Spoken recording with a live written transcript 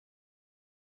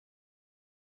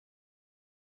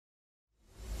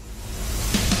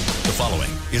The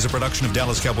following is a production of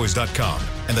DallasCowboys.com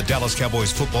and the Dallas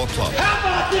Cowboys Football Club.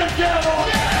 How about them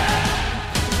Cowboys?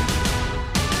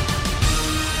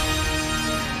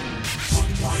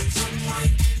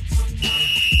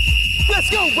 Let's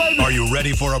go, baby! Are you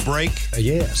ready for a break?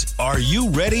 Yes. Are you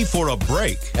ready for a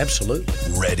break? Absolutely.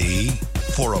 Ready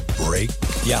for a break?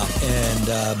 Yeah,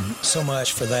 and so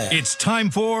much for that. It's time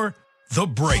for The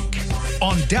Break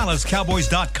on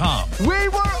DallasCowboys.com. We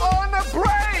were on a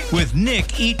break! With Nick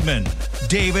Eatman,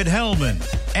 David Hellman,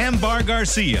 Ambar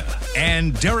Garcia,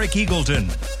 and Derek Eagleton.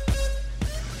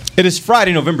 It is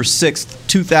Friday, November 6th,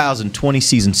 2020,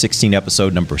 Season 16,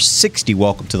 Episode number 60.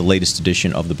 Welcome to the latest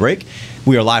edition of The Break.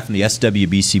 We are live from the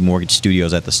SWBC Mortgage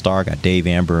Studios at the Star. Got Dave,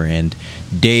 Amber, and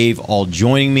Dave all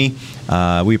joining me.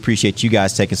 We appreciate you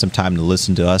guys taking some time to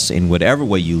listen to us in whatever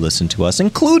way you listen to us,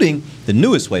 including the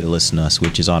newest way to listen to us,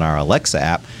 which is on our Alexa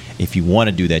app. If you want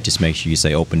to do that, just make sure you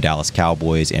say Open Dallas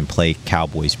Cowboys and play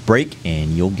Cowboys Break,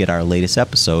 and you'll get our latest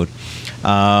episode.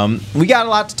 We got a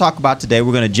lot to talk about today.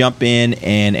 We're going to jump in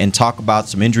and talk about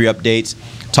some injury updates,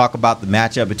 talk about the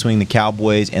matchup between the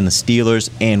Cowboys and the Steelers,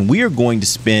 and we are going to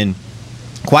spend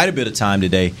quite a bit of time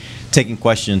today taking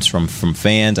questions from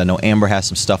fans. I know Amber has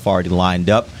some stuff already lined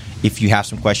up. If you have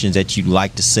some questions that you'd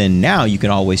like to send now, you can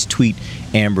always tweet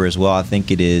Amber as well. I think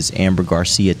it is Amber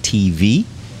Garcia TV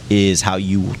is how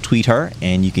you will tweet her,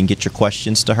 and you can get your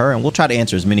questions to her, and we'll try to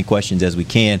answer as many questions as we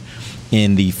can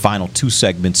in the final two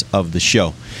segments of the show.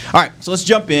 All right, so let's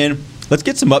jump in. Let's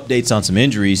get some updates on some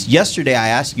injuries. Yesterday, I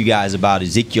asked you guys about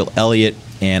Ezekiel Elliott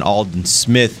and Aldon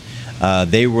Smith.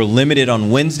 They were limited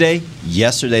on Wednesday.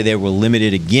 Yesterday, they were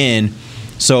limited again.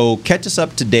 So catch us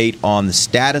up to date on the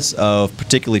status of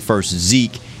particularly first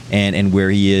Zeke and where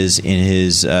he is in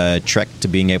his trek to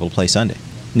being able to play Sunday.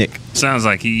 Nick. Sounds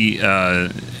like he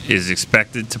is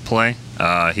expected to play.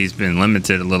 He's been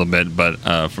limited a little bit, but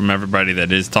from everybody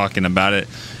that is talking about it,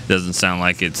 doesn't sound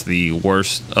like it's the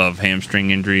worst of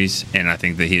hamstring injuries, and I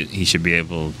think that he should be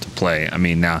able to play. I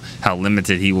mean, now how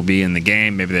limited he will be in the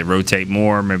game, maybe they rotate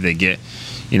more, maybe they get,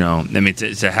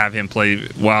 to have him play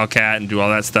Wildcat and do all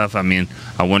that stuff, I mean,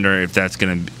 I wonder if that's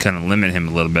going to kind of limit him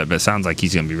a little bit, but it sounds like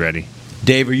he's going to be ready.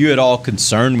 Dave, are you at all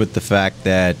concerned with the fact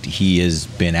that he has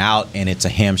been out and it's a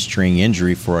hamstring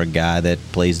injury for a guy that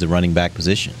plays the running back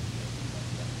position?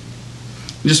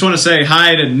 I just want to say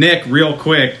hi to Nick real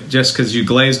quick, just because you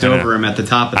glazed over him at the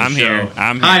top of the show.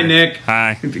 I'm here. Hi, Nick.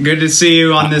 Hi. Good to see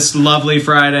you on this lovely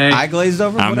Friday. I glazed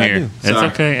over? I'm What'd here. I do?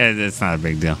 It's okay. It's not a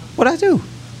big deal. What'd I do?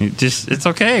 It's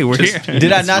okay. We're here.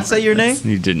 Did I not say your name?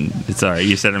 You didn't. It's all right.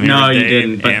 You said I'm here. No, with you Dave,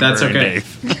 didn't, but Amber, that's and okay.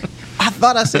 Dave. I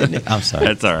thought I said Nick. I'm sorry.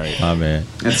 That's all right. My man.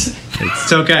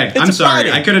 It's okay. It's I'm a sorry.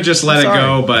 Friday. I could have just let it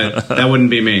go, but that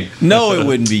wouldn't be me. No, it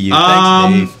wouldn't be you.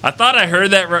 Thanks, Dave. I thought I heard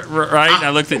that right.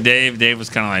 I looked at Dave. Dave was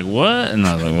kind of like, what? And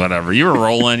I was like, whatever. You were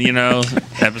rolling,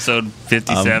 episode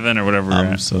 57 or whatever.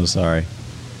 I'm so sorry.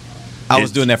 I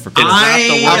was doing that for Chris.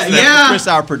 yeah. Chris,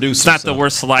 our producer. It's not the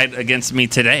worst slight against me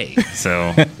today,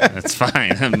 so that's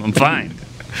fine. I'm fine.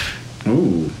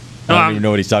 Ooh. I don't even know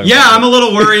what he's talking Yeah, about. I'm a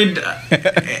little worried.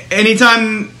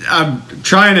 Anytime I'm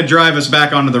trying to drive us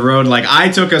back onto the road, like I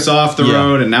took us off the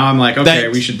road, and now I'm like, okay,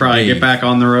 we should probably get back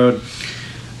on the road.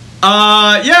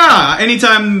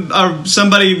 Anytime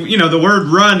somebody, the word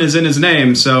run is in his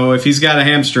name, so if he's got a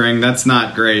hamstring, that's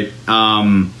not great.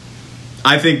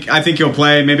 I think he'll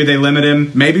play. Maybe they limit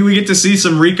him. Maybe we get to see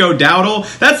some Rico Dowdle.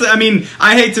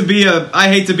 I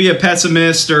hate to be a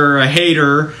pessimist or a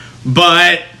hater,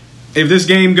 but if this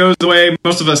game goes the way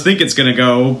most of us think it's going to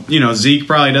go, Zeke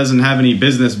probably doesn't have any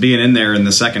business being in there in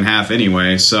the second half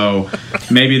anyway. So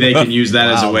maybe they can use that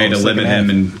as a way to limit him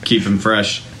and keep him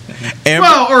fresh.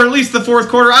 Amber, or at least the fourth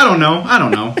quarter. I don't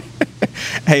know.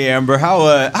 Hey, Amber,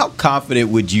 how confident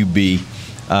would you be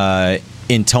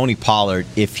in Tony Pollard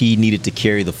if he needed to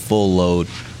carry the full load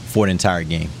for an entire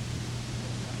game?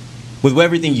 With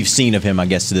everything you've seen of him, I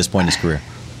guess, to this point in his career.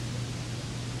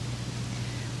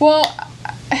 Well,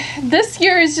 this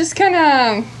year is just kind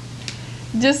of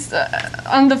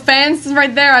on the fence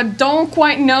right there. I don't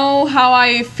quite know how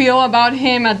I feel about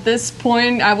him at this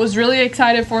point. I was really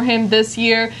excited for him this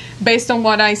year based on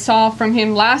what I saw from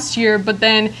him last year, but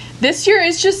then this year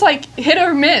it's just like hit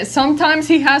or miss. Sometimes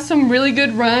he has some really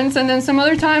good runs, and then some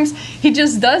other times he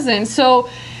just doesn't. So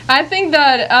I think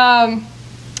that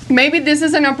maybe this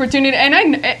is an opportunity,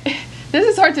 and this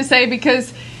is hard to say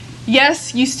because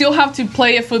yes, you still have to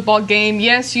play a football game.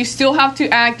 Yes, you still have to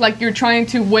act like you're trying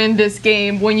to win this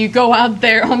game when you go out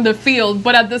there on the field.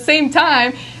 But at the same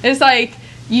time, it's like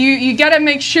you got to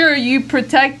make sure you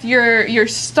protect your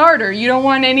starter. You don't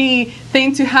want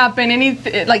anything to happen,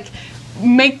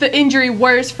 make the injury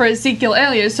worse for Ezekiel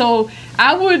Elliott. So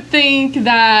I would think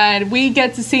that we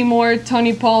get to see more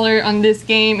Tony Pollard in this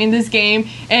game,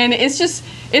 and it's just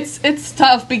it's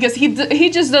tough because he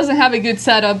just doesn't have a good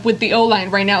setup with the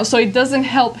O-line right now, so it doesn't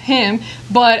help him.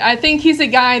 But I think he's a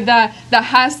guy that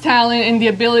has talent and the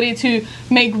ability to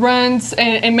make runs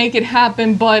and make it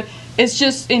happen, but it's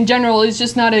just, in general, it's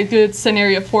just not a good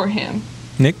scenario for him.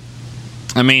 Nick?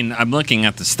 I mean, I'm looking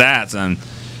at the stats, and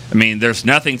I mean, there's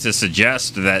nothing to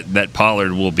suggest that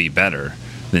Pollard will be better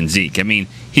than Zeke. I mean,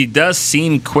 he does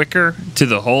seem quicker to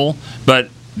the hole, but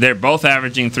they're both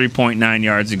averaging 3.9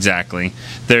 yards exactly.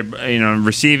 They're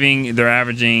receiving. They're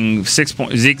averaging Zeke's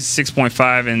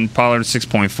 6.5 and Pollard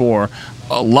 6.4.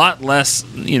 A lot less.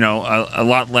 A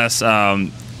lot less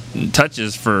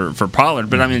touches for Pollard.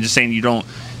 But I mean, just saying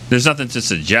There's nothing to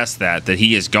suggest that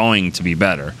he is going to be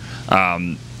better.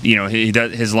 He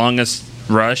does his longest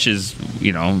rush is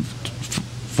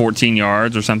 14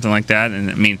 yards or something like that,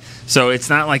 and I mean, so it's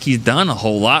not like he's done a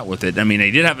whole lot with it. I mean,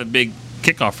 they did have a big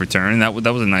kickoff return, and that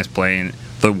was a nice play, and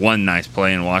the one nice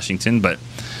play in Washington. But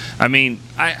I mean,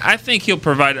 I think he'll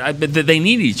provide. But they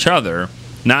need each other,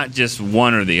 not just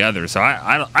one or the other. So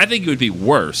I think it would be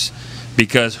worse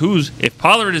because if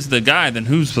Pollard is the guy, then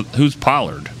who's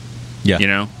Pollard?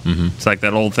 Yeah, It's like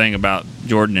that old thing about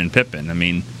Jordan and Pippen. I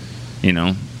mean,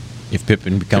 if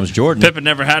Pippen becomes Jordan, Pippen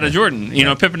never had a Jordan.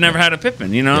 Pippen never had a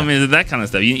Pippen. I mean, that kind of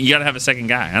stuff. You got to have a second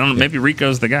guy. I don't know. Maybe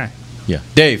Rico's the guy. Yeah,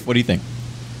 Dave, what do you think?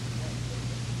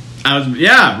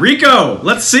 Rico.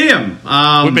 Let's see him.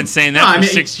 We've been saying that for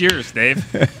 6 years, Dave.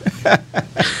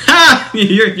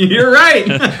 You're right.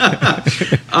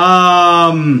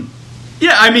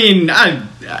 I mean,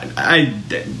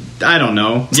 I don't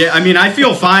know. Yeah, I mean, I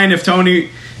feel fine if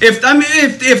Tony.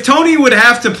 If Tony would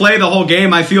have to play the whole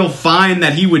game, I feel fine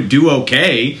that he would do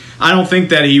okay. I don't think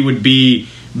that he would be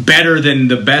better than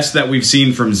the best that we've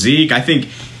seen from Zeke. I think,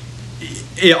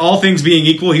 all things being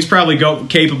equal, he's probably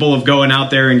capable of going out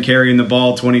there and carrying the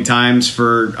ball 20 times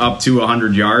for up to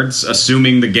 100 yards,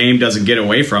 assuming the game doesn't get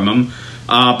away from him.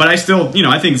 But I still,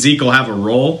 I think Zeke will have a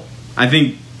role. I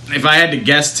think if I had to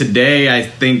guess today, I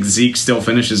think Zeke still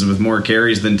finishes with more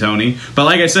carries than Tony. But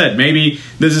like I said, maybe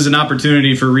this is an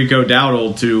opportunity for Rico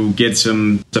Dowdle to get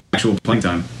some actual playing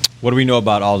time. What do we know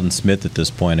about Aldon Smith at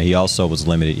this point? He also was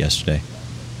limited yesterday.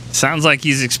 Sounds like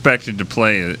he's expected to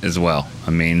play as well.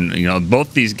 I mean,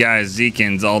 both these guys, Zeke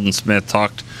and Aldon Smith,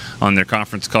 talked on their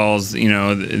conference calls,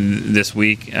 this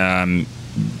week.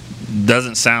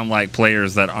 Doesn't sound like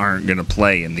players that aren't going to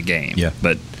play in the game. Yeah.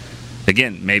 But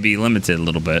again, maybe limited a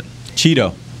little bit.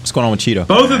 Cheeto. What's going on with Cheeto?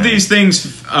 Both of these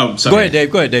things. Oh, sorry.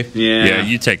 Go ahead, Dave. Yeah,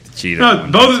 you take the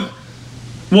Cheeto.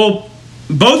 No,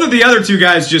 both of the other two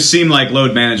guys just seem like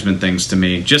load management things to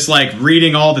me. Just like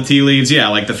reading all the tea leaves. Yeah,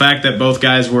 like the fact that both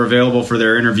guys were available for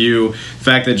their interview, the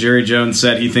fact that Jerry Jones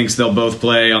said he thinks they'll both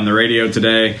play on the radio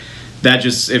today.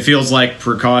 It feels like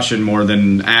precaution more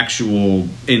than actual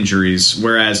injuries.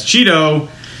 Whereas Cheeto,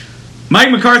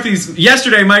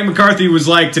 yesterday Mike McCarthy was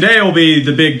like, today will be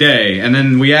the big day. And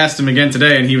then we asked him again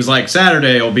today, and he was like,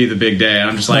 Saturday will be the big day. And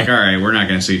I'm just like, all right, we're not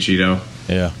going to see Cheeto.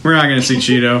 Yeah. We're not going to see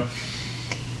Cheeto.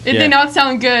 It did not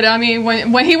sound good. I mean,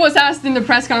 when he was asked in the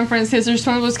press conference, his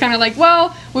response was kind of like,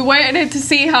 well, we waited to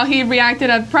see how he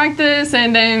reacted at practice,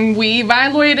 and then we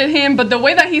evaluated him. But the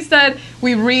way that he said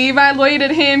we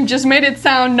reevaluated him just made it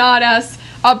sound not as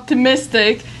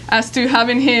optimistic as to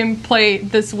having him play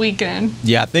this weekend.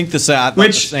 Yeah, I think the same.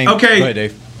 Okay. Go ahead,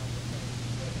 Dave.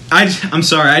 I'm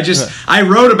sorry. I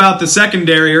wrote about the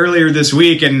secondary earlier this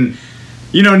week, and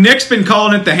Nick's been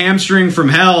calling it the hamstring from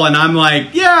hell, and I'm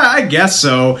like, yeah, I guess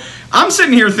so. I'm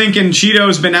sitting here thinking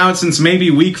Cheeto's been out since maybe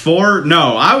week 4.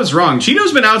 No, I was wrong.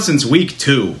 Cheeto's been out since week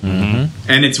 2,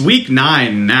 and it's week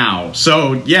 9 now.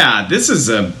 So yeah, this is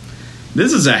a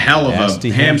hell of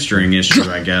a hamstring issue,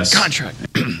 I guess. Contract.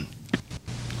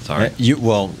 Sorry.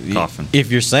 Coughing. If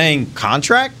you're saying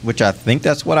contract, which I think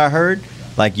that's what I heard,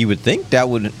 like you would think that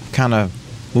would kind of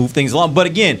move things along. But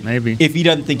again, maybe if he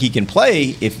doesn't think he can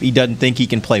play,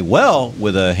 well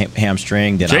with a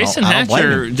hamstring, then I don't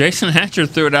blame him. Jason Hatcher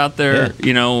threw it out there,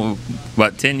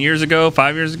 10 years ago,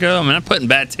 5 years ago? I mean, I'm putting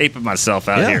bad tape of myself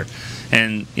out here.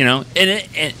 And,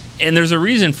 and there's a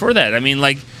reason for that. I mean,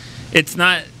 like, it's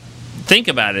not – think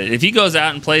about it. If he goes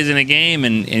out and plays in a game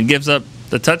and gives up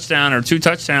the touchdown or 2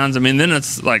 touchdowns, I mean, then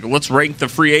it's like, let's rank the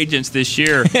free agents this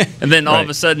year. And then all of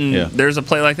a sudden there's a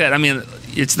play like that. I mean –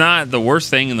 it's not the worst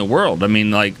thing in the world. I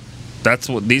mean, like, that's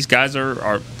what these guys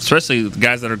are, especially the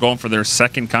guys that are going for their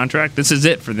second contract. This is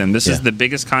it for them. This is the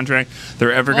biggest contract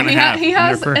they're ever going to have. He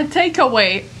has a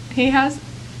takeaway.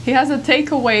 He has a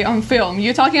takeaway on film.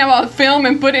 You're talking about film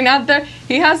and putting out there.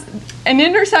 He has an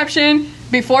interception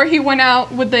before he went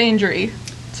out with the injury.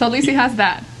 So at least he has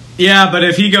that. Yeah, but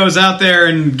if he goes out there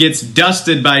and gets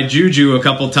dusted by Juju a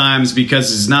couple times because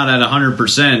he's not at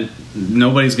 100%,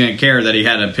 nobody's going to care that he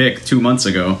had a pick 2 months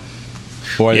ago.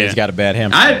 Or he's got a bad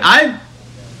hamstring.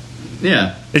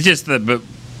 Yeah. It's just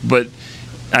but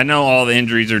I know all the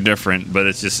injuries are different, but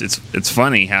it's just it's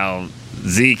funny how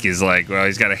Zeke is like, well,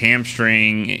 he's got a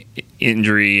hamstring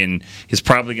injury and he's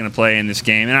probably going to play in this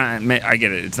game. And I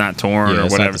get it, it's not torn or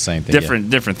it's whatever. not the same thing,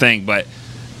 different thing, but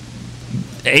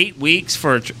 8 weeks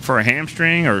for a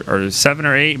hamstring or 7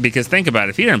 or 8, because think about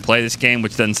it, if he didn't play this game,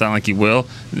 which doesn't sound like he will,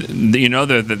 you know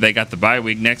that they got the bye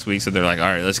week next week, so they're like, all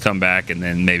right, let's come back and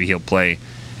then maybe he'll play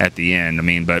at the end. I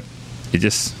mean, but it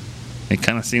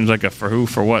kind of seems like a for who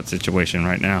for what situation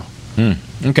right now.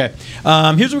 Okay. Here's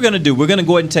what we're going to do. We're going to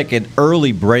go ahead and take an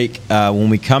early break. When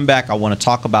we come back, I want to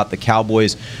talk about the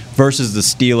Cowboys versus the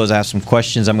Steelers. I have some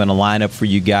questions I'm going to line up for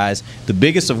you guys, the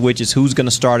biggest of which is who's going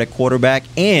to start at quarterback,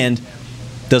 and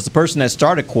does the person that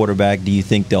started quarterback, do you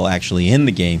think they'll actually end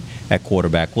the game at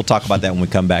quarterback? We'll talk about that when we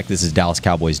come back. This is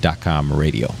DallasCowboys.com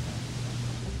radio.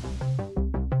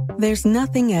 There's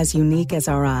nothing as unique as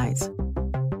our eyes,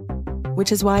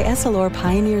 which is why Essilor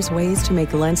pioneers ways to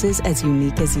make lenses as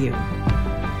unique as you.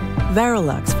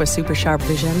 Verilux for super sharp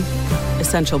vision,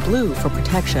 Essential Blue for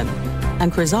protection,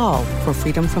 and Crizal for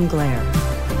freedom from glare.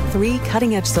 3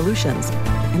 cutting-edge solutions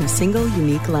in a single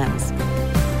unique lens.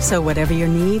 So whatever your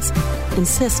needs,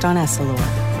 insist on Essilor.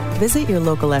 Visit your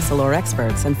local Essilor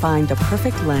experts and find the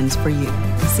perfect lens for you.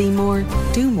 See more,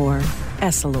 do more,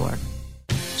 Essilor.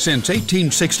 Since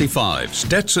 1865,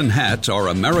 Stetson hats are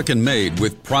American-made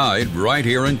with pride right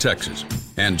here in Texas.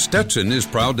 And Stetson is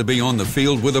proud to be on the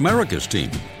field with America's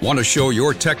team. Want to show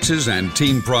your Texas and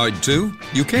team pride too?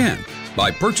 You can.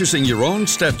 By purchasing your own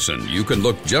Stetson, you can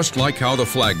look just like how the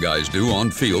flag guys do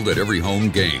on field at every home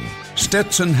game.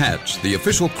 Stetson hats, the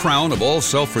official crown of all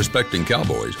self-respecting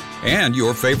Cowboys, and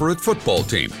your favorite football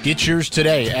team. Get yours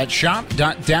today at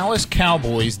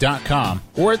shop.dallascowboys.com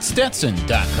or at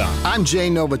stetson.com. I'm Jay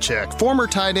Novacek, former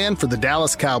tight end for the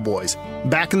Dallas Cowboys.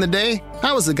 Back in the day,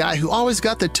 I was the guy who always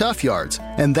got the tough yards,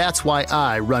 and that's why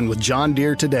I run with John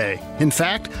Deere today. In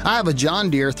fact, I have a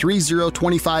John Deere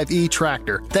 3025E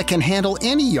tractor that can handle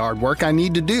any yard work I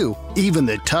need to do, even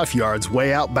the tough yards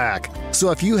way out back. So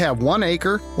if you have 1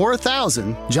 acre or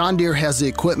 1,000, John Deere has the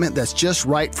equipment that's just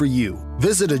right for you.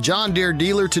 Visit a John Deere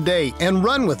dealer today and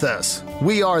run with us.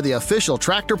 We are the official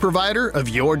tractor provider of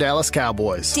your Dallas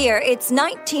Cowboys. Dear, it's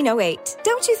 1908.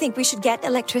 Don't you think we should get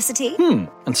electricity?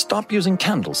 And stop using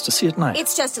candles to see at night.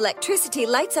 It's just electricity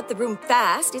lights up the room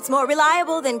fast. It's more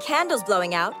reliable than candles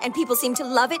blowing out, and people seem to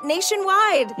love it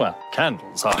nationwide. Well,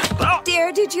 candles are...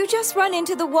 Dear, did you just run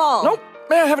into the wall? Nope.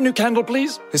 May I have a new candle,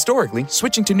 please? Historically,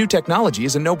 switching to new technology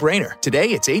is a no-brainer. Today,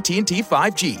 it's AT&T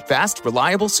 5G. Fast,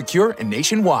 reliable, secure, and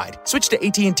nationwide. Switch to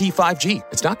AT&T 5G.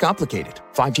 It's not complicated.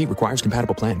 5G requires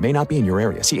compatible plan. May not be in your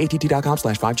area. See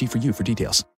att.com/5G for you for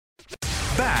details.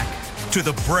 Back to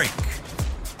the break.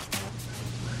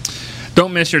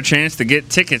 Don't miss your chance to get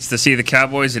tickets to see the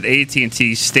Cowboys at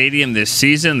AT&T Stadium this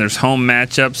season. There's home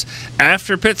matchups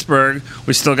after Pittsburgh.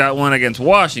 We still got one against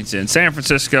Washington, San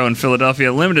Francisco, and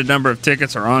Philadelphia. Limited number of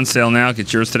tickets are on sale now.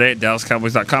 Get yours today at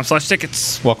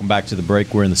DallasCowboys.com/tickets. Welcome back to the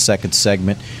break. We're in the second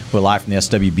segment. We're live from the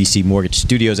SWBC Mortgage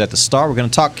Studios at the Star. We're going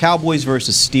to talk Cowboys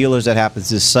versus Steelers. That happens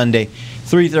this Sunday,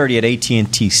 3:30 at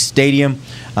AT&T Stadium.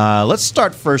 Let's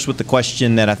start first with the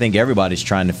question that I think everybody's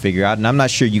trying to figure out, and I'm not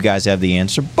sure you guys have the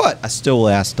answer, but I still will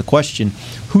ask the question,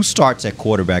 who starts at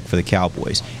quarterback for the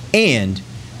Cowboys? And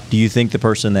do you think the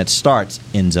person that starts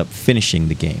ends up finishing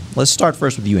the game? Let's start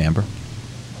first with you, Amber.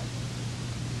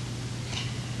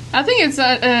 I think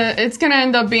it's going to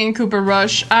end up being Cooper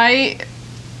Rush. I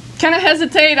kind of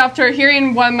hesitate after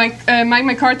hearing what Mike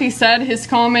McCarthy said, his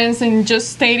comments, and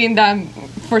just stating that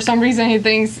for some reason he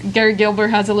thinks Gary Gilbert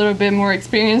has a little bit more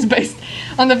experience based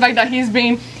on the fact that he's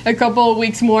been a couple of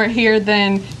weeks more here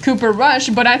than Cooper Rush.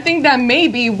 But I think that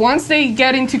maybe once they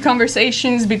get into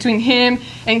conversations between him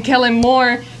and Kellen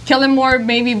Moore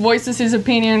maybe voices his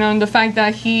opinion on the fact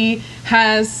that he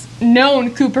has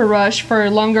known Cooper Rush for a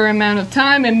longer amount of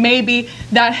time, and maybe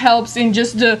that helps in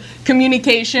just the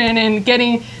communication and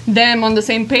getting them on the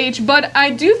same page. But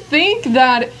I do think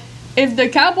that if the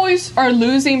Cowboys are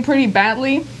losing pretty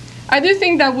badly, I do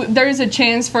think that there is a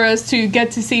chance for us to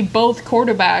get to see both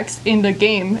quarterbacks in the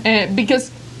game,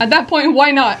 because at that point,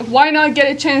 why not? Why not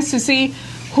get a chance to see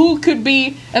who could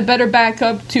be a better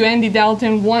backup to Andy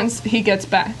Dalton once he gets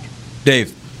back?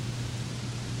 Dave.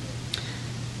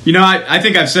 I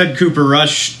think I've said Cooper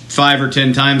Rush 5 or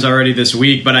 10 times already this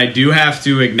week, but I do have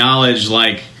to acknowledge,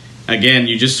 again,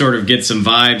 you just sort of get some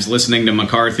vibes listening to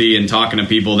McCarthy and talking to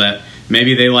people that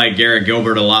maybe they like Garrett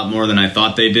Gilbert a lot more than I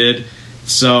thought they did.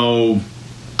 So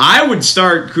I would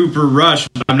start Cooper Rush,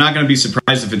 but I'm not going to be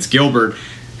surprised if it's Gilbert.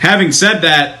 Having said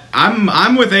that,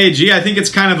 I'm with AG. I think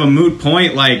it's kind of a moot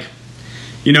point.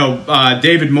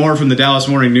 David Moore from the Dallas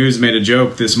Morning News made a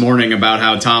joke this morning about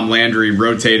how Tom Landry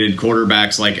rotated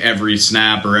quarterbacks every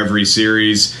snap or every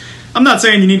series. I'm not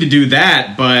saying you need to do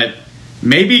that, but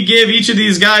maybe give each of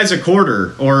these guys a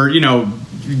quarter, or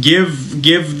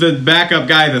give the backup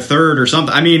guy the third or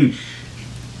something. I mean,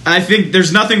 I think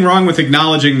there's nothing wrong with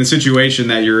acknowledging the situation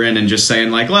that you're in and just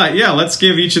saying let's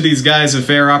give each of these guys a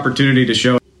fair opportunity to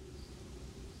show.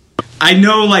 I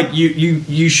know,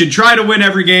 you should try to win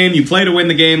every game. You play to win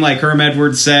the game, like Herm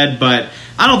Edwards said, but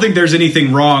I don't think there's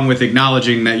anything wrong with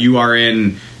acknowledging that you are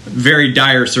in very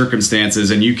dire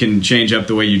circumstances and you can change up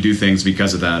the way you do things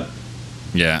because of that.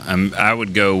 Yeah, I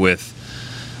would go with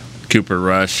Cooper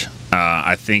Rush.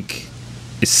 I think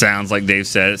it sounds like Dave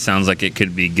said. It sounds like it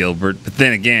could be Gilbert. But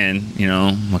then again,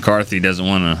 McCarthy doesn't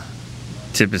want to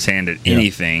tip his hand at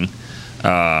anything.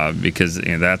 Because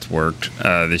that's worked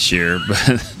this year,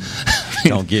 but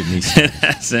don't get me it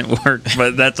hasn't worked.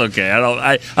 But that's okay.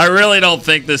 I really don't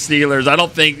think the Steelers. I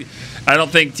don't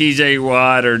think T.J.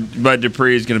 Watt or Bud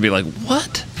Dupree is going to be like,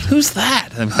 what? Who's that?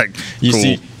 I'm like, you cool.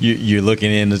 see, you're looking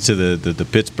into the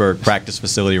Pittsburgh practice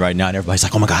facility right now, and everybody's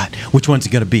like, oh my God, which one's it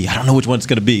going to be? I don't know which one's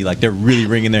going to be. They're really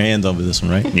wringing their hands over this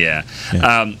one, right? Yeah.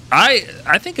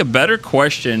 I think a better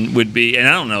question would be, and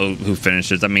I don't know who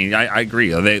finishes. I mean, I agree.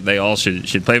 They all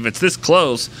should play. If it's this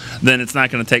close, then it's not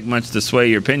going to take much to sway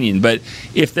your opinion. But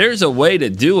if there's a way to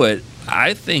do it,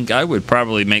 I think I would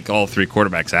probably make all 3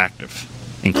 quarterbacks active,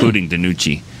 including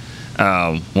DiNucci.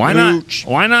 Why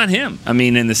not him? I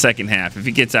mean, in the second half, if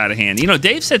he gets out of hand.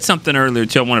 Dave said something earlier,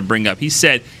 too, I want to bring up. He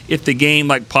said if the game,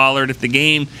 like Pollard, if the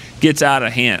game gets out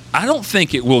of hand, I don't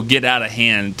think it will get out of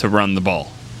hand to run the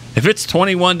ball. If it's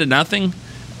 21-0,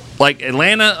 like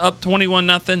Atlanta up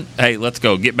 21-0, hey, let's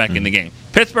go, get back in the game.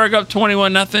 Pittsburgh up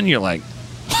 21-0, you're like,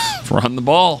 run the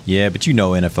ball. Yeah, but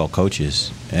NFL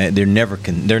coaches, they're never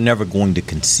going to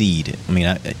concede. I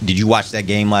mean, did you watch that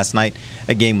game last night?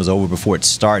 That game was over before it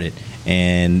started,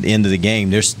 and the end of the game,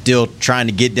 they're still trying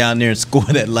to get down there and score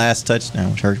that last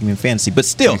touchdown, which hurts me in fantasy. But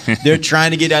still, they're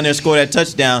trying to get down there and score that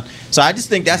touchdown. So I just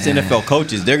think that's the NFL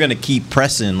coaches. They're going to keep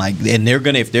pressing, and they're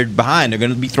going to, if they're behind, they're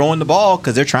going to be throwing the ball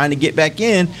because they're trying to get back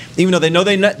in, even though they know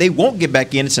they won't get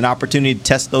back in. It's an opportunity to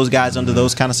test those guys under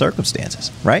those kind of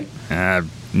circumstances, right?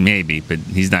 Maybe, but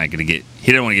he's not going to get. He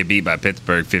didn't want to get beat by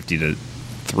Pittsburgh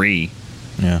 50-3.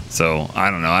 Yeah. So I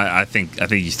don't know. I think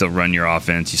you still run your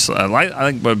offense.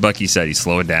 I think what Bucky said. You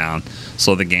slow it down,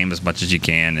 slow the game as much as you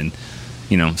can, and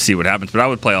see what happens. But I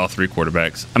would play all 3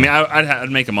 quarterbacks. I mean, I'd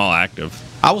make them all active.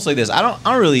 I will say this: I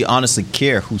don't really honestly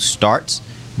care who starts,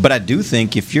 but I do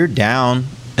think if you're down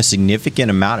a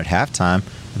significant amount at halftime,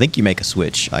 I think you make a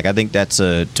switch. I think that's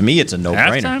to me, it's a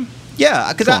no-brainer. Halftime?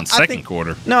 Yeah, because I think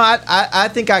quarter. No, I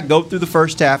think I go through the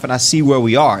first half and I see where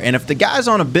we are. And if the guy's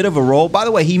on a bit of a roll, by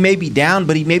the way, he may be down,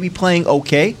 but he may be playing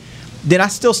okay, then I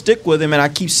still stick with him and I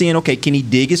keep seeing, okay, can he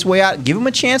dig his way out? Give him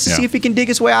a chance to see if he can dig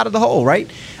his way out of the hole, right?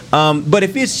 But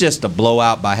if it's just a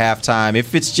blowout by halftime,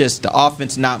 if it's just the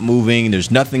offense not moving, there's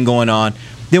nothing going on,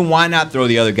 then why not throw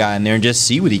the other guy in there and just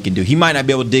see what he can do? He might not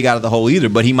be able to dig out of the hole either,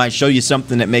 but he might show you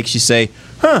something that makes you say,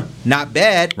 not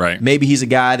bad. Right. Maybe he's a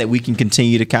guy that we can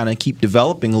continue to kind of keep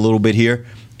developing a little bit here.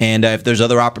 And if there's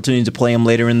other opportunities to play him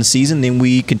later in the season, then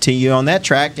we continue on that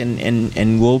track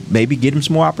and we'll maybe get him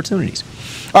some more opportunities.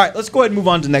 All right, let's go ahead and move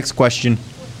on to the next question.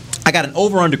 I got an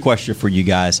over-under question for you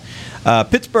guys.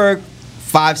 Pittsburgh,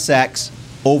 5 sacks,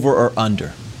 over or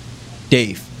under?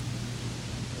 Dave.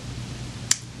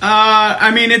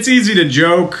 I mean, it's easy to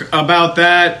joke about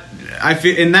that. I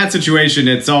feel in that situation,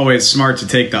 it's always smart to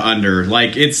take the under.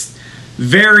 It's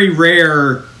very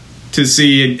rare to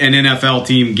see an NFL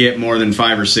team get more than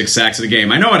 5 or 6 sacks in a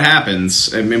game. I know it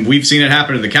happens. I mean, we've seen it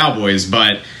happen to the Cowboys,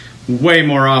 but way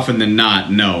more often than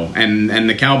not, no. And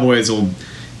the Cowboys will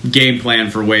game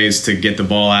plan for ways to get the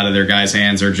ball out of their guys'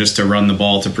 hands or just to run the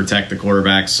ball to protect the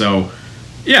quarterback. So,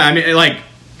 yeah, I mean,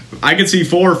 I could see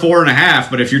 4,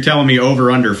 4.5, but if you're telling me over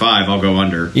under 5, I'll go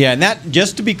under. Yeah, and that,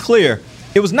 just to be clear,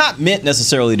 it was not meant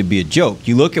necessarily to be a joke.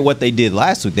 You look at what they did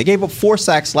last week. They gave up 4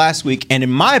 sacks last week, and in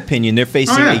my opinion, they're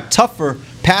facing a tougher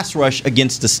pass rush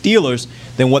against the Steelers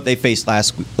than what they faced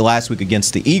last week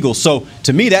against the Eagles. So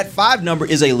to me, that 5 number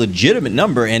is a legitimate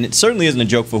number, and it certainly isn't a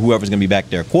joke for whoever's going to be back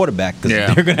there quarterback, because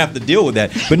they're going to have to deal with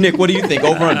that. But Nick, what do you think?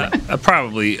 Over under?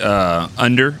 Probably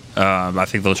under. I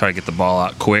think they'll try to get the ball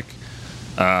out quick.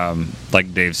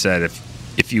 Like Dave said,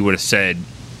 if you would have said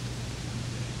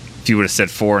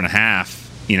 4.5.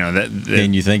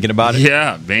 Then you thinking about it?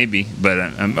 Yeah, maybe,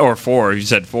 but or 4. You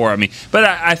said 4. I mean, but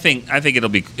I think it'll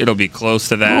be close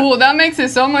to that. Ooh, that makes it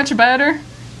so much better.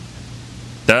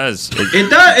 Does it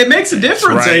does? It makes a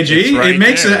difference, right, AG. right it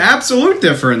makes there. an absolute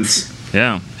difference.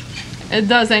 Yeah, it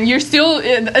does, and you're still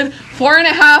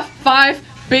 4.5, 5.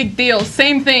 Big deal.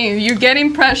 Same thing. You're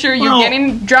getting pressure. You're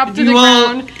getting dropped to the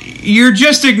ground. You're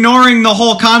just ignoring the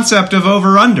whole concept of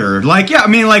over-under.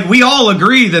 We all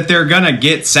agree that they're going to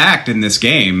get sacked in this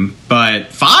game, but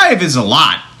 5 is a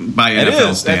lot by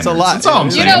NFL standards. That's a lot. That's all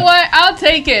I'm saying. You know what? I'll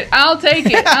take it. I'll take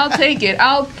it.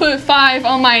 I'll put 5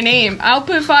 on my name. I'll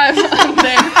put 5 on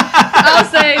there. I'll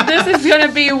say this is going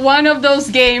to be one of those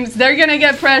games. They're going to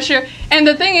get pressure. And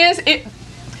the thing is,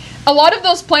 a lot of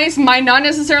those plays might not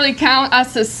necessarily count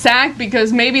as a sack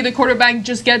because maybe the quarterback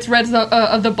just gets rid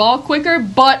of the ball quicker,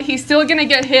 but he's still going to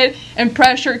get hit and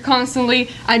pressured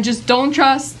constantly. I just don't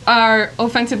trust our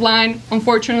offensive line,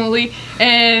 unfortunately,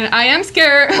 and I am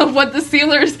scared of what the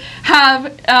Steelers have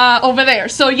over there.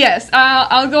 So, yes,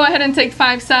 I'll go ahead and take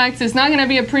 5 sacks. It's not going to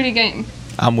be a pretty game.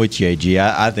 I'm with you, AG.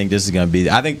 I think this is going to be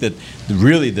 – I think that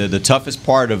really the toughest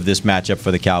part of this matchup for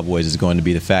the Cowboys is going to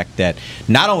be the fact that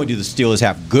not only do the Steelers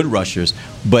have good rushers,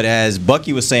 but as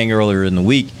Bucky was saying earlier in the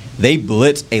week, they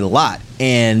blitz a lot.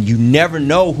 And you never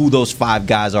know who those 5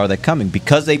 guys are that are coming.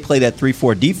 Because they play that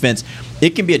 3-4 defense,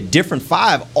 it can be a different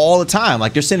 5 all the time.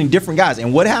 Like they're sending different guys.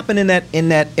 And what happened in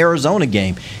that Arizona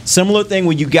game? Similar thing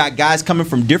when you got guys coming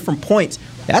from different points.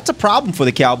 That's a problem for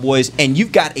the Cowboys, and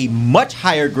you've got a much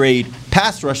higher grade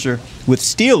pass rusher with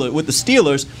the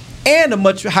Steelers and a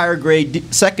much higher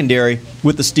grade secondary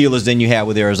with the Steelers than you had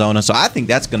with Arizona. So I think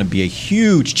that's going to be a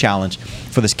huge challenge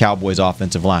for this Cowboys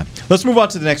offensive line. Let's move on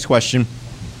to the next question.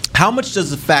 How much does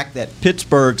the fact that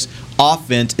Pittsburgh's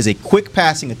offense is a quick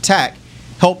passing attack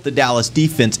help the Dallas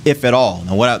defense, if at all?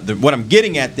 Now, what I'm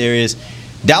getting at there is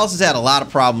Dallas has had a lot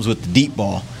of problems with the deep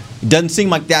ball. It doesn't seem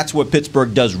like that's what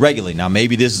Pittsburgh does regularly. Now,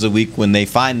 maybe this is a week when they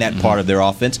find that part of their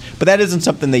offense, but that isn't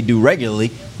something they do regularly.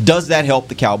 Does that help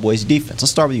the Cowboys' defense? Let's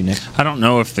start with you, Nick. I don't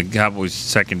know if the Cowboys'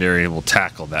 secondary will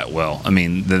tackle that well. I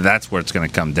mean, that's where it's going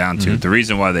to come down to. The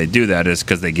reason why they do that is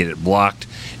because they get it blocked,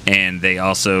 and they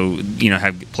also,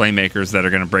 have playmakers that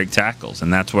are going to break tackles.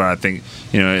 And that's where I think,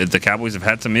 the Cowboys have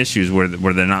had some issues where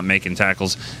they're not making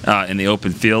tackles in the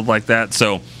open field like that.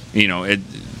 So,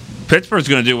 Pittsburgh's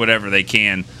going to do whatever they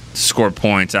can to score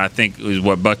points. I think it was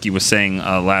what Bucky was saying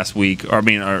last week, or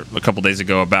a couple days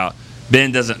ago, about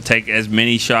Ben doesn't take as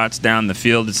many shots down the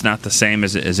field. It's not the same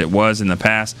as it was in the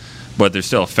past, but they're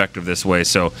still effective this way.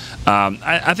 So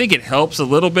I think it helps a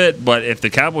little bit, but if the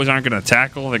Cowboys aren't going to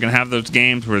tackle, they're going to have those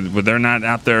games where they're not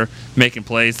out there making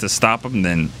plays to stop them,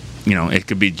 then it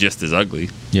could be just as ugly.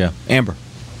 Yeah. Amber.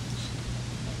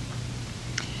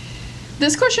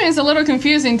 This question is a little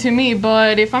confusing to me,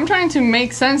 but if I'm trying to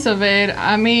make sense of it,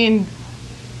 I mean,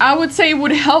 I would say it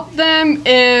would help them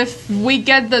if we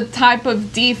get the type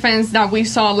of defense that we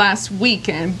saw last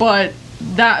weekend, but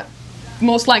that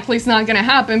most likely is not going to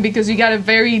happen because you got a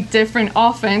very different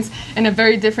offense and a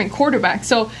very different quarterback.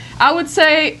 So I would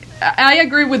say I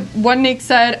agree with what Nick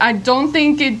said. I don't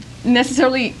think it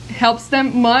necessarily helps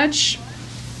them much,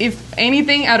 if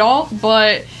anything at all,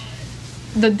 but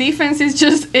the defense is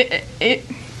just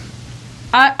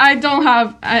I don't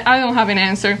have an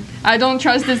answer. I don't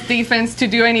trust this defense to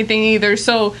do anything either.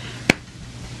 So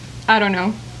I don't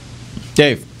know.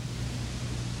 Dave.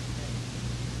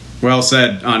 Well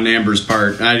said on Amber's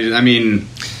part. I mean,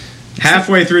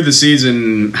 halfway through the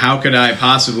season, how could I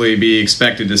possibly be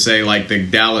expected to say like the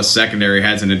Dallas secondary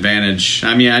has an advantage?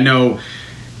 I mean, I know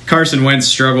Carson Wentz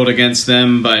struggled against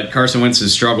them, but Carson Wentz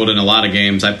has struggled in a lot of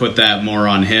games. I put that more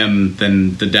on him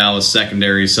than the Dallas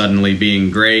secondary suddenly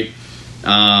being great.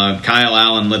 Kyle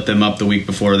Allen lit them up the week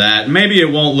before that. Maybe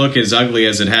it won't look as ugly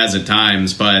as it has at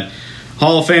times, but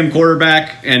Hall of Fame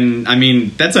quarterback, and I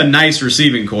mean, that's a nice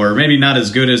receiving core. Maybe not as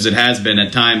good as it has been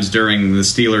at times during the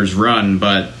Steelers' run,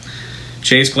 but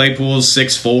Chase Claypool's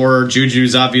 6'4",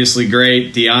 Juju's obviously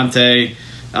great, Deontay.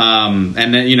 And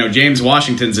then, James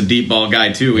Washington's a deep ball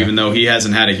guy too, even though he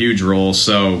hasn't had a huge role.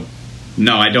 So,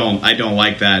 no, I don't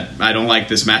like that. I don't like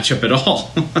this matchup at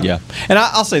all. Yeah, and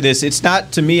I'll say this: it's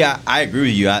not, to me. I agree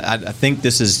with you. I think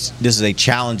this is a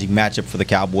challenging matchup for the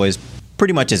Cowboys,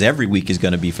 pretty much as every week is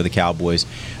going to be for the Cowboys.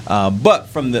 But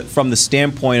from the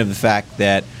standpoint of the fact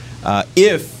that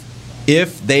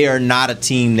if they are not a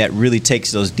team that really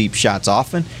takes those deep shots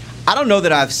often, I don't know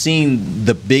that I've seen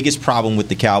the biggest problem with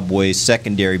the Cowboys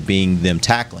secondary being them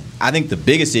tackling. I think the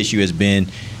biggest issue has been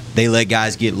they let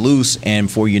guys get loose, and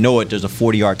before you know it, there's a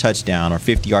 40-yard touchdown or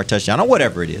 50-yard touchdown or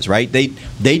whatever it is, right?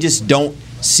 They just don't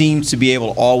seem to be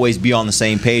able to always be on the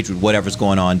same page with whatever's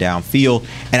going on downfield.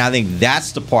 And I think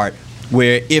that's the part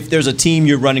where if there's a team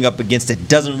you're running up against that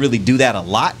doesn't really do that a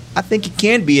lot, I think it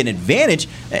can be an advantage.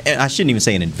 And I shouldn't even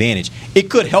say an advantage. It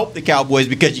could help the Cowboys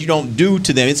because you don't do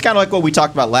to them. It's kind of like what we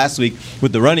talked about last week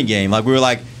with the running game. Like we were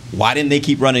like, why didn't they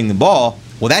keep running the ball?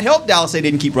 Well, that helped Dallas. They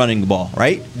didn't keep running the ball,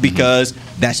 right? Because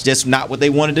that's just not what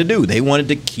they wanted to do. They wanted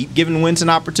to keep giving Wentz an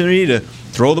opportunity to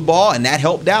throw the ball, and that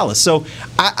helped Dallas. So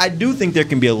I do think there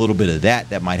can be a little bit of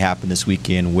that might happen this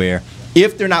weekend where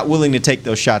if they're not willing to take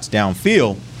those shots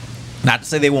downfield, not to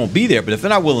say they won't be there, but if they're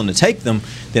not willing to take them,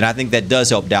 then I think that does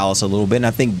help Dallas a little bit. And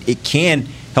I think it can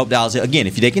help Dallas. Again,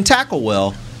 if they can tackle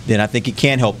well, then I think it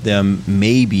can help them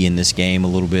maybe in this game a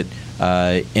little bit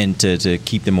and to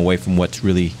keep them away from what's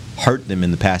really hurt them in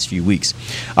the past few weeks.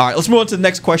 All right, let's move on to the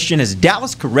next question. Has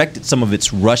Dallas corrected some of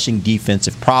its rushing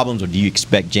defensive problems, or do you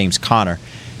expect James Conner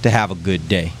to have a good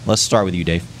day? Let's start with you,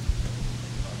 Dave.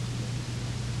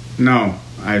 No.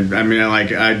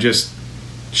 I just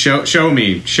show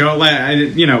me.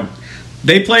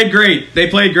 They played great. They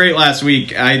played great last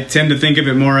week. I tend to think of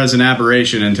it more as an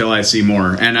aberration until I see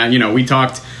more. And, we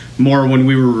talked more when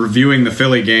we were reviewing the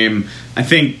Philly game. I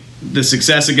think the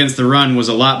success against the run was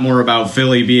a lot more about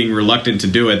Philly being reluctant to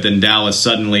do it than Dallas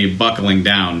suddenly buckling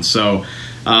down. So,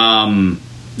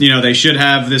 they should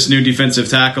have this new defensive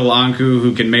tackle, Anku,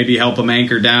 who can maybe help them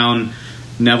anchor down.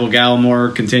 Neville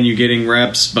Gallimore continue getting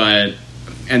reps, but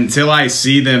until I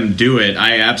see them do it,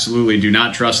 I absolutely do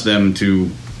not trust them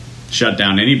to shut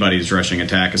down anybody's rushing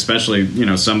attack,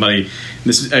 especially, somebody.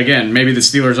 This again, maybe the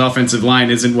Steelers' offensive line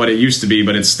isn't what it used to be,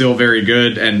 but it's still very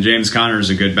good, and James Conner is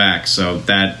a good back. So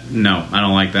I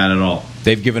don't like that at all.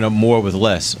 They've given up more with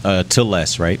less, to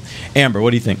less, right? Amber, what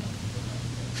do you think?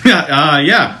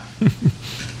 Yeah.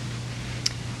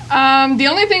 The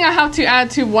only thing I have to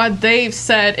add to what Dave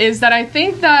said is that I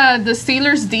think that the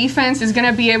Steelers' defense is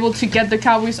going to be able to get the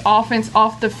Cowboys' offense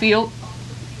off the field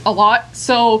a lot.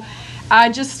 So I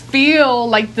just feel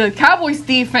like the Cowboys'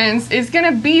 defense is going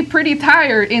to be pretty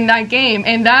tired in that game,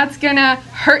 and that's going to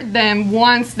hurt them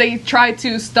once they try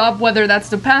to stop, whether that's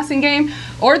the passing game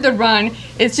or the run.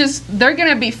 It's just they're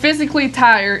going to be physically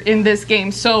tired in this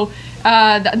game. So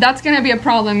that's going to be a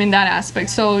problem in that aspect.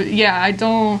 So, yeah, I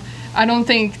don't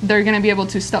think they're going to be able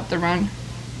to stop the run.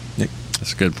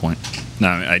 That's a good point. No,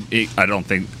 I don't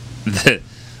think the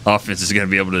offense is going to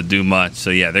be able to do much. So,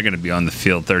 yeah, they're going to be on the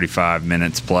field 35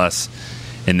 minutes plus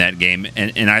in that game.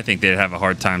 And I think they'd have a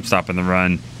hard time stopping the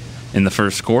run in the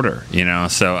first quarter,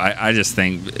 So I just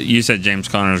think you said James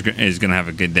Conner is going to have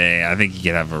a good day. I think he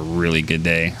could have a really good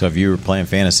day. So if you were playing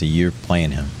fantasy, you're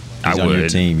playing him. He's on your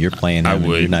team. You're playing him. I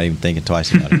would. You're not even thinking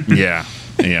twice about it. Yeah.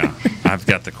 I've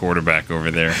got the quarterback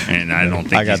over there, and I don't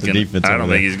think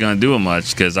he's going to do it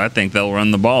much because I think they'll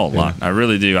run the ball a lot. I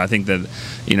really do. I think that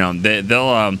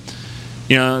they'll.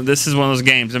 This is one of those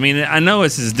games. I mean, I know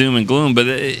this is doom and gloom, but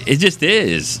it just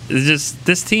is. It's just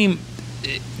this team.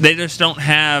 They just don't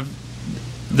have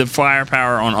the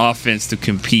firepower on offense to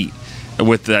compete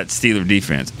with that Steeler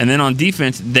defense. And then on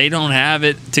defense, they don't have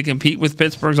it to compete with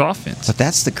Pittsburgh's offense. But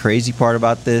that's the crazy part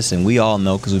about this, and we all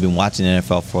know because we've been watching the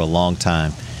NFL for a long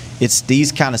time. It's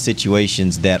these kind of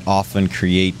situations that often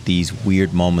create these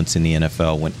weird moments in the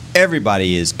NFL when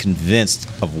everybody is convinced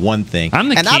of one thing.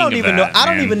 I don't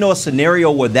even know a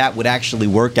scenario where that would actually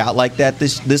work out like that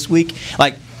this week.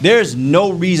 Like, there's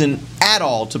no reason at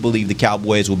all to believe the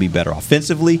Cowboys will be better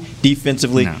offensively,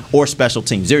 defensively, or special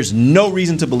teams. There's no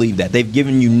reason to believe that. They've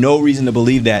given you no reason to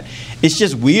believe that. It's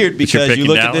just weird because you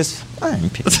look Dallas? at this. I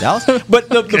ain't picking Dallas. But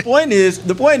the point is,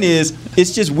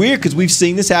 it's just weird because we've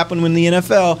seen this happen in the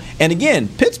NFL. And again,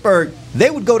 Pittsburgh,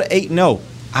 they would go to 8-0.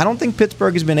 I don't think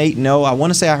Pittsburgh has been 8-0. I want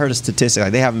to say I heard a statistic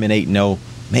like they haven't been 8-0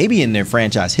 maybe in their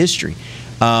franchise history.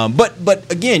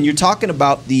 But again, you're talking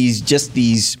about these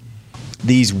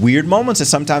weird moments that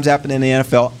sometimes happen in the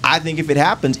NFL. I think if it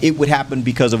happens, it would happen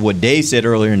because of what Dave said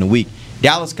earlier in the week.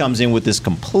 Dallas comes in with this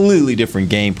completely different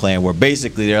game plan where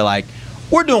basically they're like,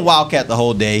 we're doing Wildcat the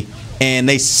whole day, and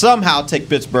they somehow take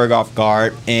Pittsburgh off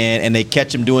guard and they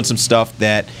catch them doing some stuff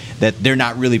that they're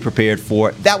not really prepared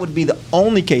for. That would be the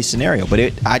only case scenario, but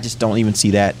I just don't even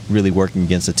see that really working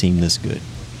against a team this good.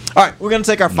 All right, we're going to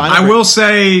take our final break. I will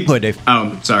say... Go ahead, Dave.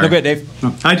 Oh, sorry. No, go ahead, Dave.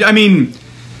 I mean...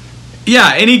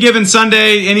 Yeah, any given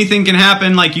Sunday, anything can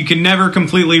happen. Like, you can never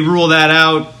completely rule that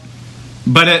out.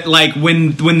 But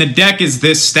when the deck is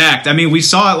this stacked, I mean, we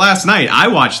saw it last night. I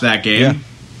watched that game. Yeah.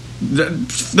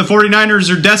 The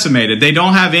 49ers are decimated. They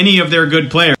don't have any of their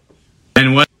good players.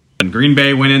 And what Green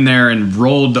Bay went in there and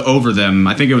rolled over them.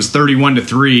 I think it was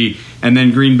 31-3, and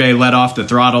then Green Bay let off the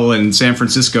throttle, and San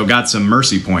Francisco got some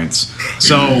mercy points.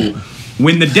 So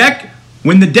when the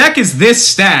deck is this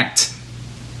stacked,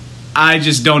 I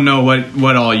just don't know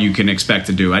what all you can expect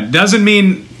to do. It doesn't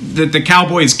mean that the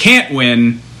Cowboys can't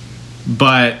win,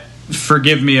 but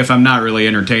forgive me if I'm not really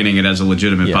entertaining it as a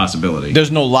legitimate possibility.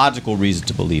 There's no logical reason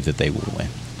to believe that they will win.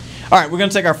 All right, we're going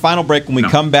to take our final break. When we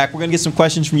come back, we're going to get some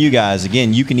questions from you guys.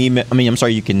 Again, you can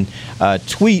you can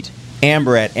tweet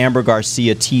Amber at Amber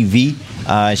Garcia TV.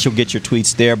 She'll get your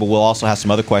tweets there, but we'll also have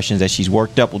some other questions that she's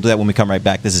worked up. We'll do that when we come right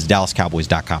back. This is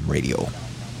DallasCowboys.com radio.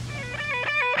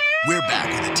 We're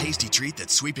back with a tasty treat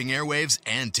that's sweeping airwaves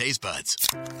and taste buds.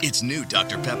 It's new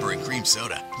Dr. Pepper and Cream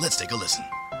Soda. Let's take a listen.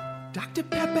 Dr.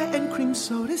 Pepper and Cream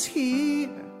Soda's here.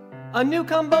 A new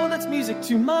combo that's music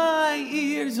to my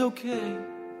ears, okay.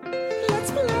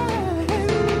 Let's play.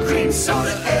 Cream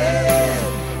Soda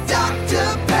and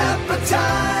Dr. Pepper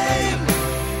time.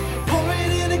 Pour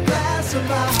it in a glass of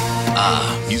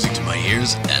ice. Music to my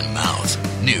ears and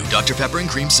mouth. New Dr. Pepper and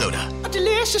Cream Soda. A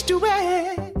delicious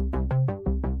duet.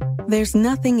 There's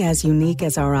nothing as unique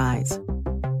as our eyes,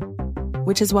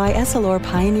 which is why Essilor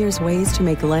pioneers ways to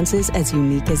make lenses as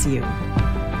unique as you.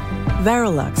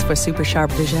 Verilux for super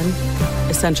sharp vision,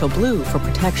 Essential Blue for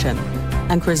protection,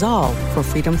 and Crizal for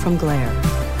freedom from glare.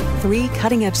 3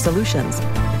 cutting-edge solutions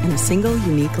in a single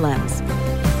unique lens.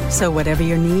 So whatever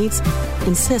your needs,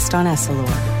 insist on Essilor.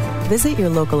 Visit your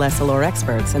local Essilor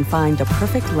experts and find the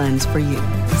perfect lens for you.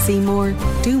 See more,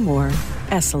 do more,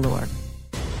 Essilor.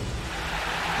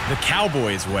 The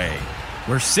Cowboys way,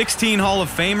 where 16 Hall of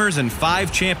Famers and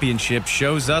 5 championships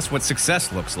shows us what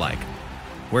success looks like.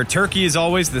 Where turkey is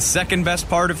always the second best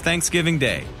part of Thanksgiving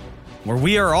Day. Where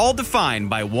we are all defined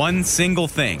by one single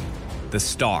thing, the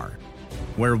star.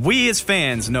 Where we as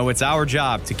fans know it's our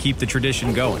job to keep the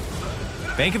tradition going.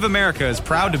 Bank of America is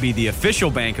proud to be the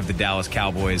official bank of the Dallas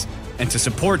Cowboys and to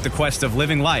support the quest of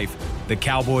living life the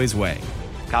Cowboys way.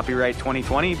 Copyright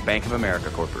 2020, Bank of America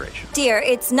Corporation. Dear,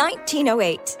 it's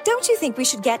 1908. Don't you think we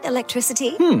should get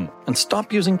electricity? And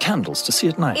stop using candles to see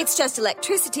at night. It's just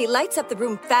electricity lights up the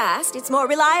room fast. It's more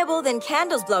reliable than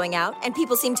candles blowing out, and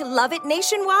people seem to love it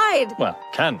nationwide. Well,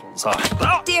 candles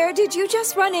are... Dear, did you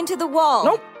just run into the wall?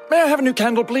 Nope. May I have a new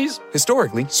candle, please?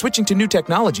 Historically, switching to new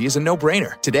technology is a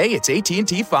no-brainer. Today, it's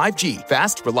AT&T 5G.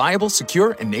 Fast, reliable,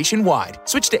 secure, and nationwide.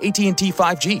 Switch to AT&T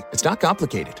 5G. It's not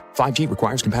complicated. 5G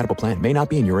requires compatible plan. May not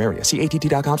be in your area. See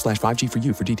att.com/5G for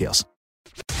you for details.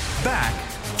 Back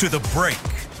to the break.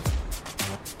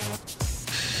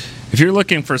 If you're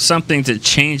looking for something to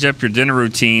change up your dinner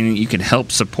routine, you can help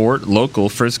support local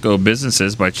Frisco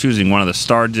businesses by choosing one of the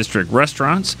Star District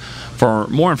restaurants. For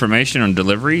more information on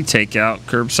delivery, takeout,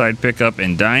 curbside pickup,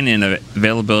 and dine-in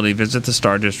availability, visit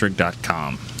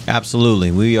thestardistrict.com. Absolutely.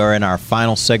 We are in our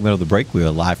final segment of the break. We are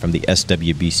live from the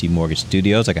SWBC Mortgage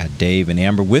Studios. I got Dave and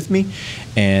Amber with me,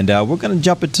 and we're going to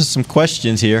jump into some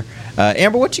questions here.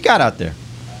 Amber, what you got out there?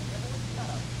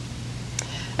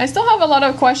 I still have a lot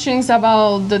of questions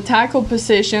about the tackle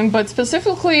position, but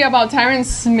specifically about Tyron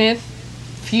Smith's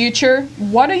future.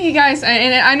 What do you guys,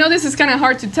 and I know this is kind of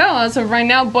hard to tell as of right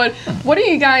now, but what do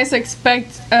you guys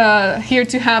expect here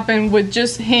to happen with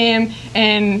just him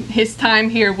and his time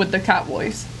here with the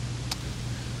Cowboys?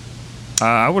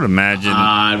 I would imagine.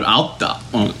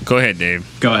 Go ahead, Dave.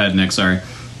 Go ahead, Nick. Sorry.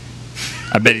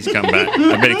 I bet he's come back.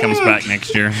 I bet he comes back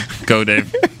next year. Go,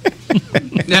 Dave.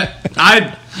 Yeah,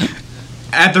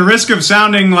 at the risk of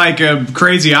sounding like a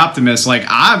crazy optimist, like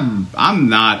I'm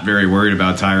not very worried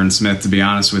about Tyron Smith, to be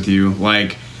honest with you.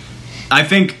 Like, I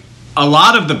think a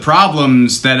lot of the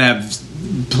problems that have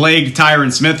plagued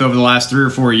Tyron Smith over the last 3 or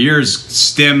 4 years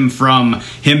stem from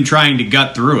him trying to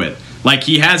gut through it. Like,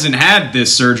 he hasn't had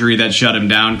this surgery that shut him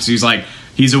down because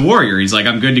he's a warrior. He's like,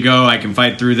 I'm good to go. I can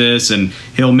fight through this, and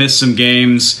he'll miss some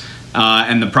games,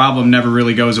 and the problem never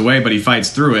really goes away, but he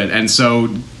fights through it. And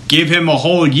so give him a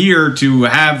whole year to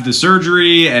have the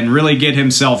surgery and really get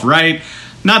himself right.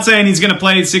 Not saying he's going to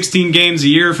play 16 games a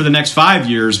year for the next 5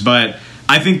 years, but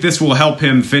I think this will help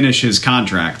him finish his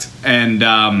contract. And,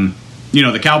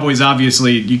 the Cowboys,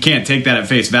 obviously, you can't take that at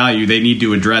face value. They need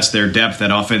to address their depth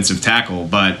at offensive tackle,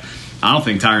 but I don't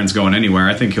think Tyron's going anywhere.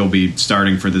 I think he'll be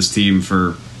starting for this team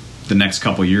for the next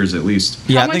couple years at least.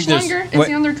 How much longer is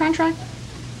he under contract?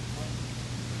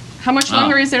 How much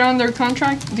longer is it under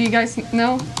contract? Do you guys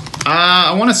know?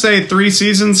 I want to say 3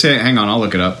 seasons. Hang on, I'll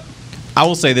look it up. I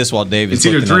will say this while Dave is It's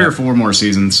either looking 3 it or up. 4 more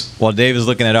seasons. While Dave is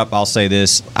looking it up, I'll say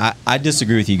this. I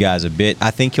disagree with you guys a bit.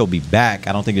 I think he'll be back.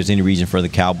 I don't think there's any reason for the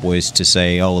Cowboys to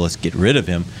say, oh, let's get rid of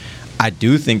him. I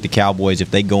do think the Cowboys, if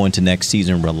they go into next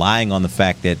season relying on the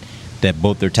fact that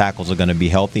both their tackles are going to be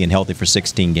healthy and healthy for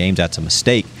 16 games, that's a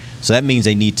mistake. So that means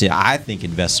they need to, I think,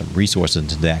 invest some resources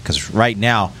into that. Because right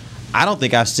now, I don't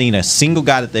think I've seen a single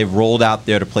guy that they've rolled out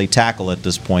there to play tackle at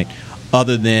this point,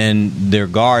 other than their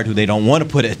guard, who they don't want to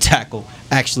put at tackle,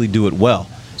 actually do it well.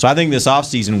 So I think this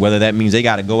offseason, whether that means they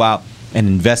got to go out and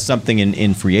invest something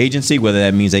in free agency, whether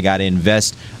that means they got to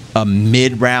invest a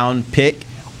mid-round pick,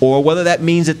 or whether that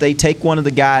means that they take one of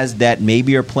the guys that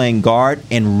maybe are playing guard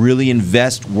and really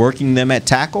invest working them at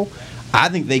tackle, I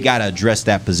think they got to address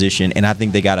that position, and I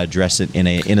think they got to address it in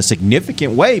a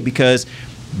significant way, because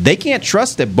they can't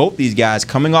trust that both these guys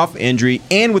coming off injury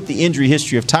and with the injury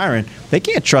history of Tyron, they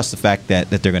can't trust the fact that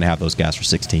they're going to have those guys for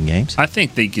 16 games. I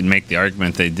think they could make the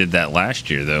argument they did that last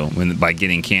year, though, by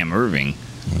getting Cam Irving.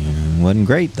 Wasn't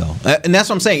great, though. And that's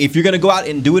what I'm saying. If you're going to go out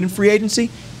and do it in free agency,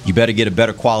 you better get a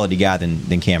better quality guy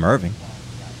than Cam Irving.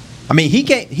 I mean, he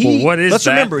can't. What is let's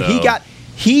that, remember, though?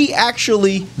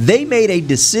 They made a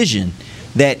decision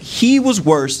that he was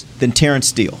worse than Terrence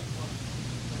Steele.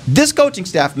 This coaching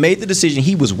staff made the decision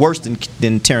he was worse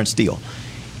than Terrence Steele.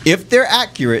 If they're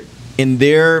accurate in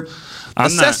their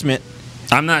assessment,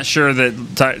 I'm not sure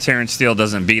that Terrence Steele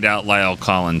doesn't beat out Lyle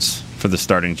Collins for the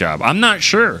starting job. I'm not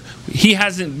sure. He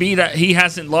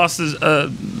hasn't lost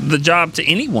the job to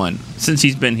anyone since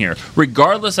he's been here.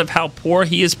 Regardless of how poor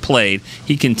he has played,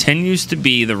 he continues to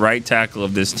be the right tackle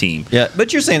of this team. Yeah,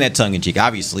 but you're saying that tongue in cheek.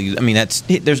 Obviously, I mean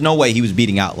there's no way he was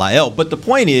beating out Lyle. But the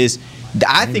point is,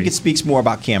 I think it speaks more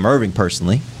about Cam Irving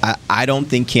personally. I don't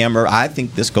think I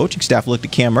think this coaching staff looked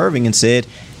at Cam Irving and said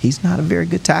he's not a very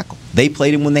good tackle. They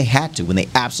played him when they had to, when they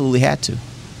absolutely had to.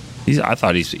 I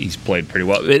thought he's played pretty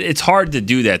well. It's hard to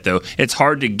do that, though. It's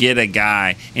hard to get a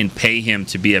guy and pay him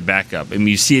to be a backup. I mean,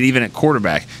 you see it even at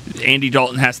quarterback. Andy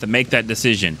Dalton has to make that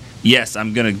decision. Yes,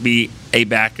 I'm going to be a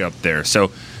backup there.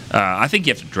 So I think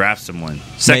you have to draft someone.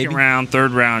 Second round,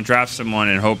 third round, draft someone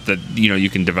and hope that you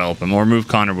can develop them, or move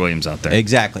Connor Williams out there.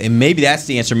 Exactly. And maybe that's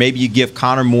the answer. Maybe you give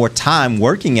Connor more time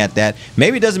working at that.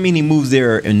 Maybe it doesn't mean he moves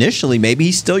there initially. Maybe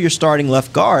he's still your starting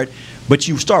left guard. But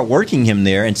you start working him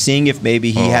there and seeing if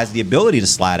maybe he has the ability to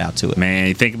slide out to it. Man,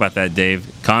 you think about that,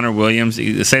 Dave. Connor Williams,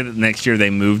 say that next year they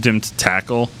moved him to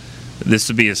tackle. This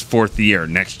would be his 4th year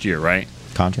next year, right?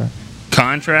 Contract?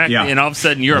 Yeah. And all of a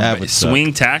sudden you're a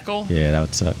swing tackle? Yeah, that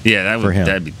would suck. Yeah,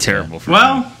 that'd be terrible for him.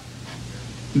 Well,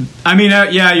 I mean,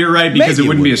 yeah, you're right, because it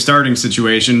wouldn't be a starting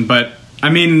situation. But,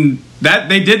 I mean, that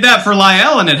they did that for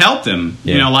Lyle, and it helped him.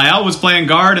 Yeah. Lyle was playing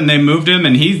guard, and they moved him,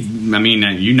 and he's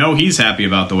happy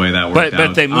about the way that worked out.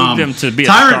 But they moved him to be a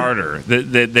starter.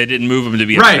 They didn't move him to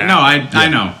be a right.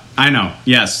 backup. No, I know.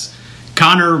 Yes,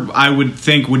 Connor, I would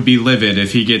think, would be livid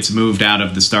if he gets moved out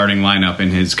of the starting lineup in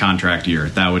his contract year.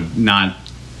 That would not.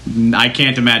 I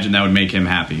can't imagine that would make him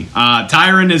happy.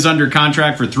 Tyron is under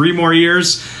contract for 3 more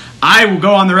years. I will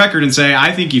go on the record and say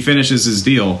I think he finishes his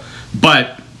deal,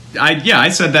 but. I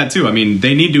said that too. I mean,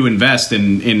 they need to invest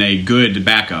in a good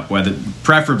backup,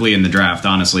 preferably in the draft,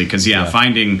 honestly, because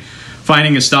finding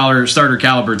a starter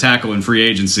caliber tackle in free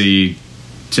agency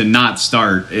to not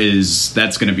start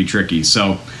that's going to be tricky.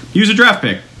 So use a draft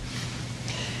pick.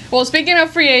 Well, speaking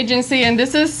of free agency, and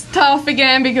this is tough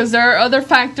again because there are other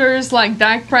factors like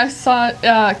Dak Prescott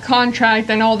contract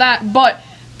and all that, but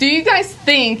do you guys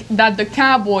think that the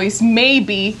Cowboys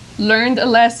maybe learned a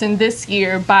lesson this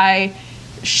year by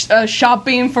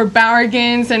shopping for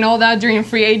bargains and all that during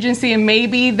free agency, and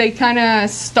maybe they kind of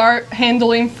start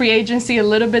handling free agency a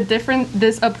little bit different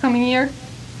this upcoming year?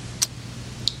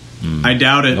 I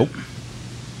doubt it. Nope.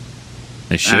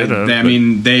 They should have. I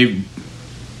mean, they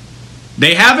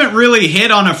haven't really hit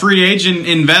on a free agent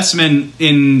investment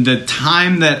in the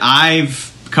time that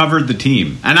I've covered the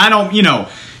team. And I don't,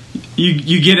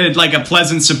 you get a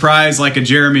pleasant surprise like a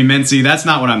Jeremy Mincey. That's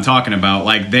not what I'm talking about.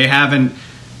 Like, they haven't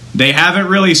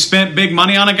really spent big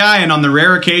money on a guy, and on the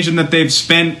rare occasion that they've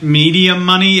spent medium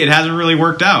money, it hasn't really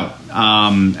worked out.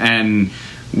 And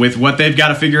with what they've got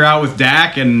to figure out with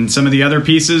Dak and some of the other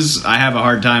pieces, I have a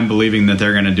hard time believing that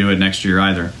they're going to do it next year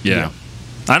either. Yeah.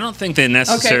 I don't think they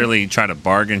necessarily try to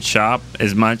bargain shop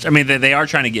as much. I mean, they are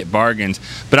trying to get bargains,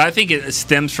 but I think it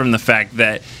stems from the fact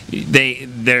that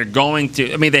they're going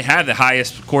to. I mean, they have the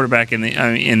highest quarterback in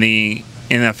the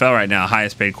NFL right now,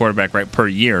 highest paid quarterback per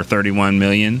year, $31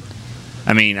 million.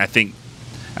 I mean, I think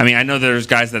I mean, I know there's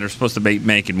guys that are supposed to be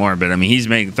making more, but I mean, he's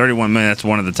making $31 million. That's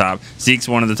one of the top. Zeke's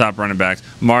one of the top running backs.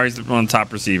 Mari's one of the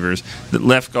top receivers. The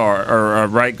left guard or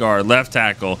right guard, left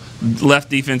tackle, left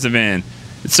defensive end.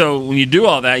 So when you do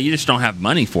all that, you just don't have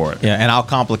money for it. Yeah, and I'll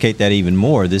complicate that even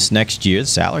more. This next year, the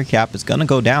salary cap is going to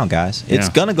go down, guys. It's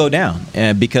going to go down.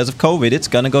 And because of COVID, it's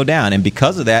going to go down. And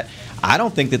because of that, I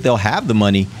don't think that they'll have the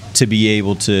money to be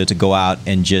able to go out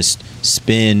and just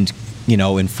spend,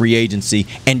 in free agency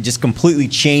and just completely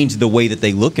change the way that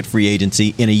they look at free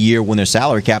agency in a year when their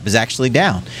salary cap is actually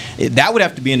down. That would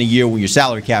have to be in a year when your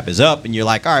salary cap is up and you're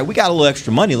like, all right, we got a little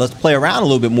extra money. Let's play around a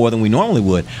little bit more than we normally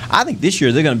would. I think this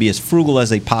year they're going to be as frugal as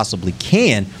they possibly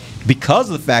can because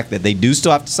of the fact that they do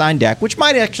still have to sign Dak, which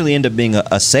might actually end up being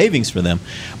a savings for them.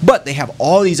 But they have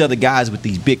all these other guys with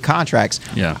these big contracts.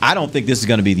 Yeah. I don't think this is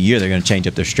going to be the year they're going to change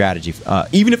up their strategy.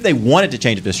 Even if they wanted to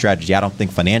change up their strategy, I don't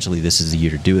think financially this is the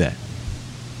year to do that.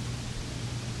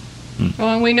 Well,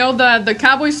 and we know that the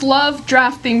Cowboys love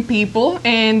drafting people,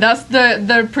 and that's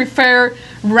the preferred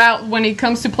route when it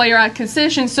comes to player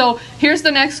acquisition. So here's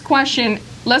the next question.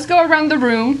 Let's go around the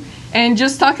room and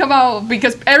just talk about,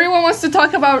 because everyone wants to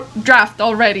talk about draft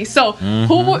already. So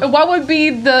what would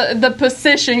be the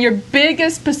position, your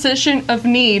biggest position of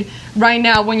need right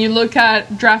now when you look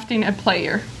at drafting a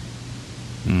player?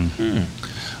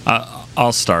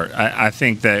 I'll start. I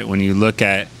think that when you look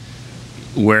at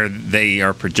where they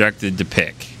are projected to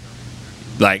pick,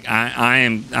 like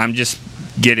I'm just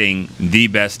getting the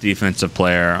best defensive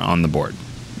player on the board.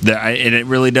 And it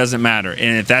really doesn't matter.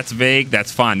 And if that's vague,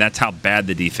 that's fine. That's how bad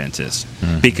the defense is.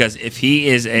 Because if he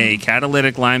is a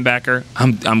catalytic linebacker,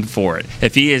 I'm for it.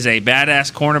 If he is a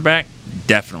badass cornerback,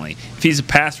 definitely. If he's a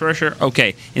pass rusher,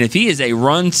 okay. And if he is a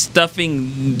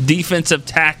run-stuffing defensive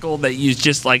tackle that you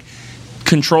just like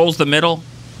controls the middle,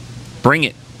 bring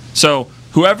it. So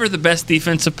whoever the best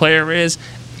defensive player is,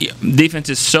 defense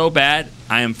is so bad,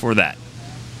 I am for that.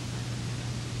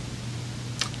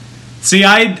 See,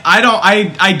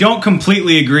 I don't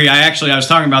completely agree. I was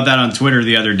talking about that on Twitter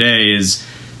the other day.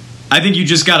 I think you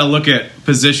just got to look at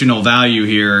positional value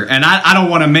here, and I don't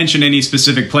want to mention any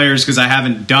specific players because I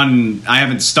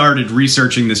haven't started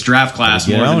researching this draft class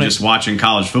more than just watching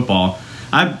college football.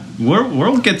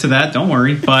 We'll get to that. Don't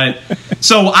worry. But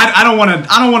so I don't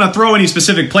want to throw any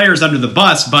specific players under the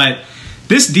bus, but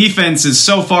this defense is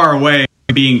so far away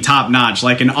from being top notch.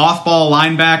 Like an off-ball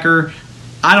linebacker,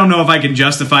 I don't know if I can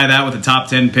justify that with a top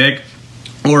 10 pick,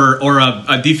 or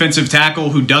a defensive tackle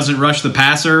who doesn't rush the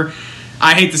passer.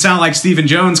 I hate to sound like Stephen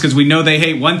Jones because we know they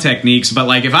hate one techniques, but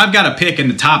like if I've got a pick in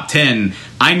the top 10,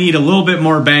 I need a little bit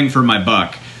more bang for my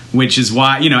buck, which is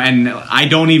why, and I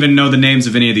don't even know the names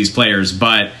of any of these players,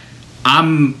 but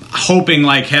I'm hoping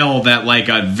like hell that like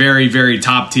a very, very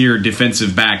top tier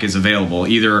defensive back is available.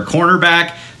 Either a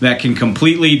cornerback that can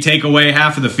completely take away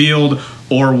half of the field,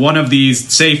 or one of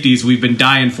these safeties we've been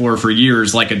dying for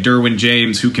years, like a Derwin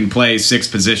James who can play 6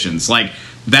 positions. Like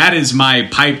that is my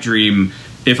pipe dream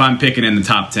if I'm picking in the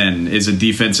top 10, is a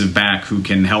defensive back who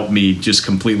can help me just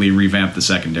completely revamp the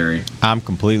secondary. I'm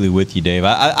completely with you, Dave.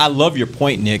 I love your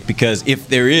point, Nick, because if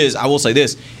there is, I will say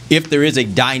this, if there is a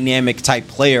dynamic type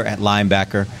player at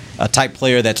linebacker, a type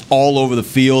player that's all over the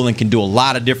field and can do a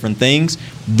lot of different things,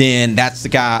 then that's the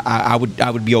guy I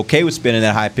would be okay with spending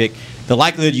that high pick. The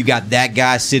likelihood you got that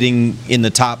guy sitting in the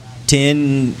top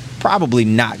 10, probably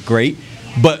not great.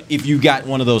 But if you got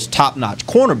one of those top-notch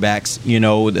cornerbacks,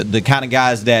 the kind of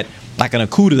guys that, like an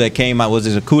Okudah that came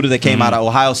out, out of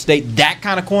Ohio State, that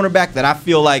kind of cornerback that I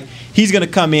feel like he's going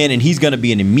to come in and he's going to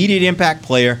be an immediate impact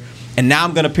player. And now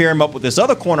I'm going to pair him up with this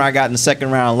other corner I got in the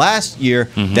second round last year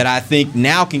that I think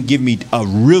now can give me a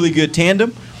really good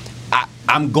tandem.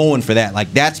 I'm going for that.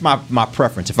 Like, that's my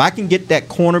preference. If I can get that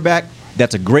cornerback,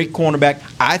 that's a great cornerback,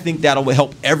 I think that'll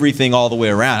help everything all the way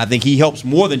around. I think he helps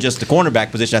more than just the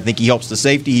cornerback position. I think he helps the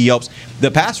safety. He helps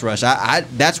the pass rush.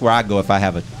 That's where I go if I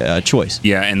have a choice.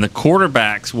 Yeah, and the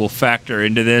quarterbacks will factor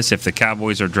into this if the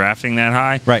Cowboys are drafting that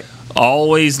high. Right.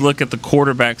 Always look at the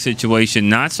quarterback situation,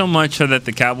 not so much so that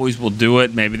the Cowboys will do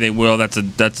it. Maybe they will. That's a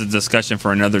discussion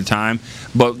for another time.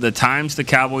 But the times the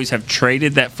Cowboys have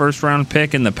traded that first-round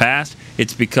pick in the past,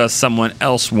 it's because someone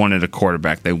else wanted a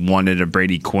quarterback. They wanted a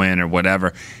Brady Quinn or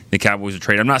whatever. The Cowboys are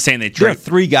traded. I'm not saying they trade. There are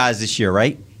 3 guys this year,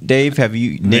 right? Dave,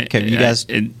 Nick, have you guys?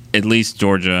 At least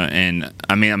Georgia and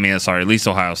at least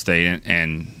Ohio State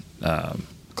and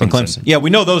Clemson. Yeah,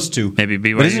 we know those 2. Maybe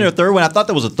BYU. But isn't there a third one? I thought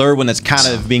there was a third one that's kind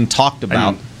of being talked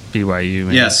about. BYU.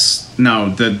 Maybe. Yes. No,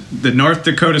 the North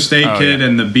Dakota State kid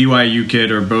and the BYU kid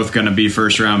are both going to be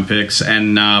first-round picks.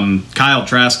 And Kyle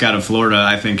Trask out of Florida,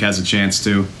 I think, has a chance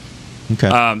too. Okay.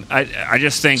 I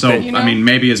just think so. That,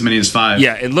 maybe as many as 5.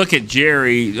 Yeah, and look at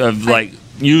Jerry of like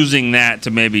using that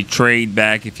to maybe trade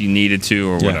back if you needed to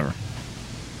or whatever.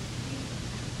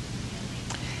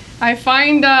 I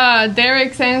find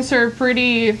Derek's answer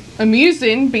pretty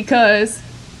amusing because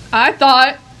I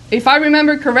thought, if I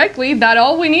remember correctly, that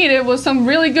all we needed was some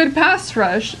really good pass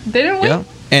rush, didn't we? Yeah.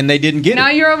 And they didn't get it. Now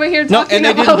you're over here talking and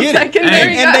they about didn't get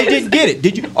secondary it. And they guys. didn't get it.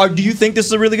 Did you? Or do you think this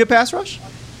is a really good pass rush?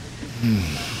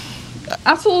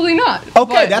 Absolutely not.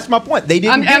 Okay, that's my point. They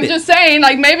didn't get I'm it. just saying,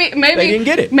 like, maybe They didn't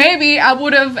get it. Maybe I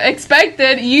would have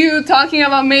expected you talking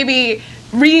about maybe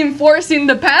reinforcing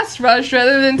the pass rush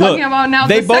rather than talking about now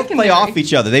they the both secondary. play off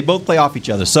each other. They both play off each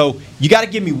other. So you got to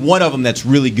give me one of them that's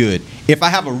really good. If I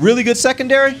have a really good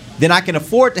secondary, then I can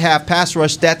afford to have pass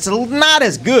rush that's not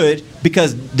as good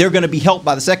because they're going to be helped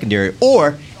by the secondary.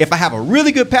 Or if I have a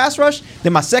really good pass rush,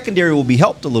 then my secondary will be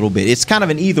helped a little bit. It's kind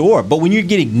of an either or. But when you're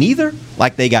getting neither,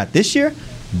 like they got this year,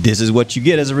 this is what you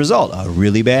get as a result: a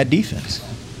really bad defense.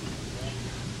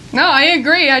 No, I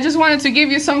agree. I just wanted to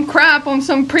give you some crap on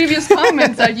some previous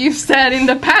comments that you've said in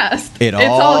the past. It's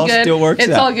all good. Still works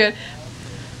It's out. all good.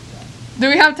 Do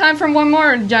we have time for one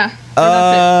more? Yeah.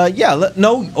 Yeah.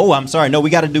 No. Oh, I'm sorry. No, we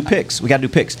got to do picks.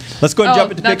 Let's go and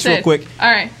jump into picks real quick.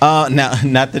 All right. Now,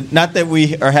 not that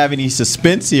we are having any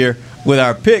suspense here with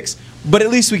our picks, but at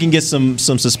least we can get some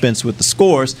suspense with the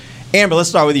scores. Amber, let's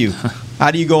start with you.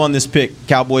 How do you go on this pick,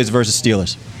 Cowboys versus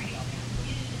Steelers?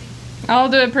 I'll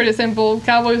do it pretty simple.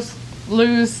 Cowboys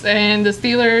lose, and the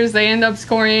Steelers, they end up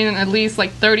scoring at least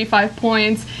like 35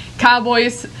 points.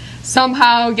 Cowboys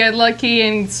somehow get lucky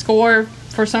and score.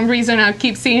 For some reason, I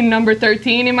keep seeing number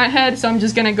 13 in my head, so I'm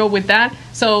just going to go with that.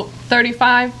 So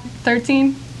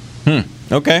 35-13.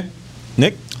 Okay.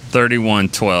 Nick?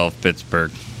 31-12,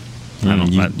 Pittsburgh.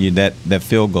 That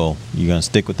field goal. You're going to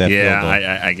stick with that field goal.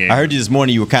 Yeah, I heard you this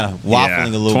morning. You were kind of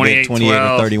waffling a little bit,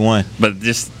 28-31. But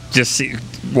just see,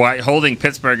 holding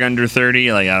Pittsburgh under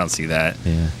 30, like I don't see that.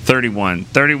 Yeah.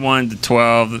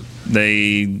 31-12.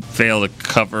 They fail to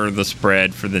cover the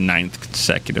spread for the 9th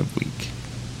consecutive week,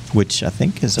 which I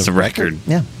think is a record.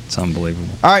 Yeah, it's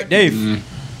unbelievable. All right, Dave.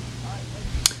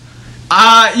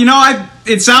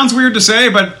 It sounds weird to say,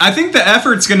 but I think the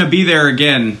effort's going to be there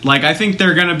again. Like, I think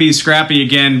they're going to be scrappy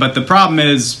again, but the problem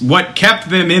is what kept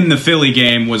them in the Philly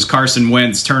game was Carson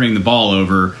Wentz turning the ball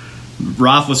over.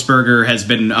 Roethlisberger has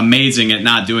been amazing at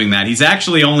not doing that. He's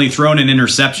actually only thrown an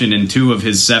interception in 2 of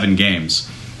his 7 games.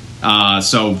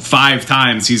 So 5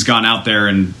 times he's gone out there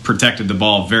and protected the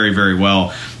ball very, very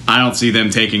well. I don't see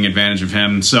them taking advantage of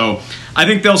him. So I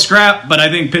think they'll scrap, but I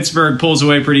think Pittsburgh pulls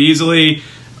away pretty easily.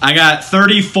 I got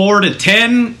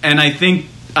 34-10, and I think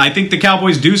the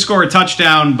Cowboys do score a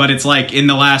touchdown, but it's like in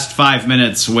the last 5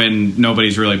 minutes when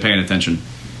nobody's really paying attention.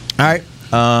 All right.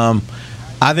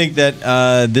 I think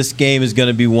that this game is going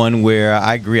to be one where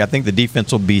I agree. I think the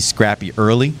defense will be scrappy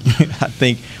early. I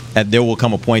think that there will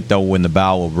come a point, though, when the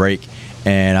bow will break.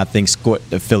 And I think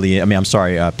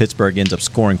Pittsburgh ends up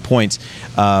scoring points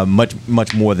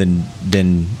much more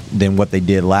than what they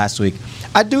did last week.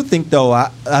 I do think, though,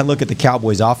 I look at the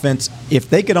Cowboys' offense. If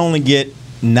they could only get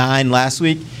 9 last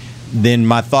week, then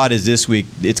my thought is this week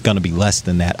it's going to be less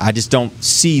than that. I just don't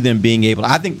see them being able.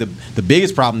 I think the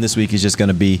biggest problem this week is just going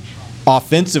to be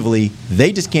offensively.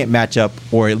 They just can't match up,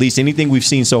 or at least anything we've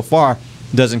seen so far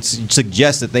doesn't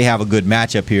suggest that they have a good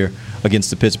matchup here against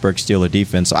the Pittsburgh Steelers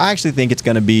defense. So I actually think it's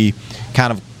going to be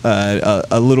kind of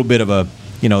a little bit of a,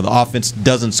 the offense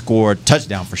doesn't score a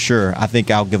touchdown for sure. I think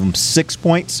I'll give them 6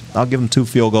 points. I'll give them 2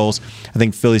 field goals. I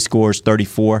think Philly scores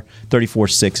 34.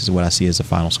 34-6 is what I see as the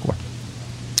final score.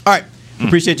 All right.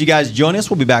 Appreciate you guys joining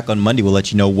us. We'll be back on Monday. We'll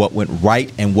let you know what went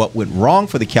right and what went wrong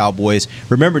for the Cowboys.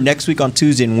 Remember, next week on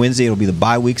Tuesday and Wednesday, it'll be the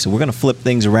bye week, so we're going to flip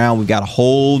things around. We've got a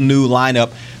whole new lineup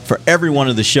for every one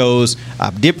of the shows. I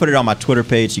did put it on my Twitter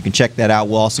page. You can check that out.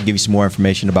 We'll also give you some more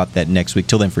information about that next week.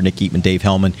 Till then, for Nick Eatman, Dave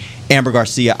Hellman, Amber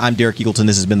Garcia, I'm Derek Eagleton.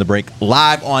 This has been The Break,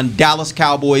 live on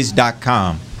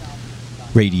DallasCowboys.com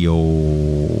radio.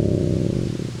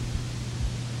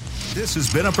 This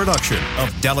has been a production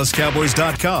of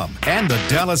DallasCowboys.com and the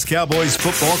Dallas Cowboys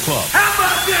Football Club. How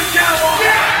about this, Cowboys?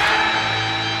 Yeah!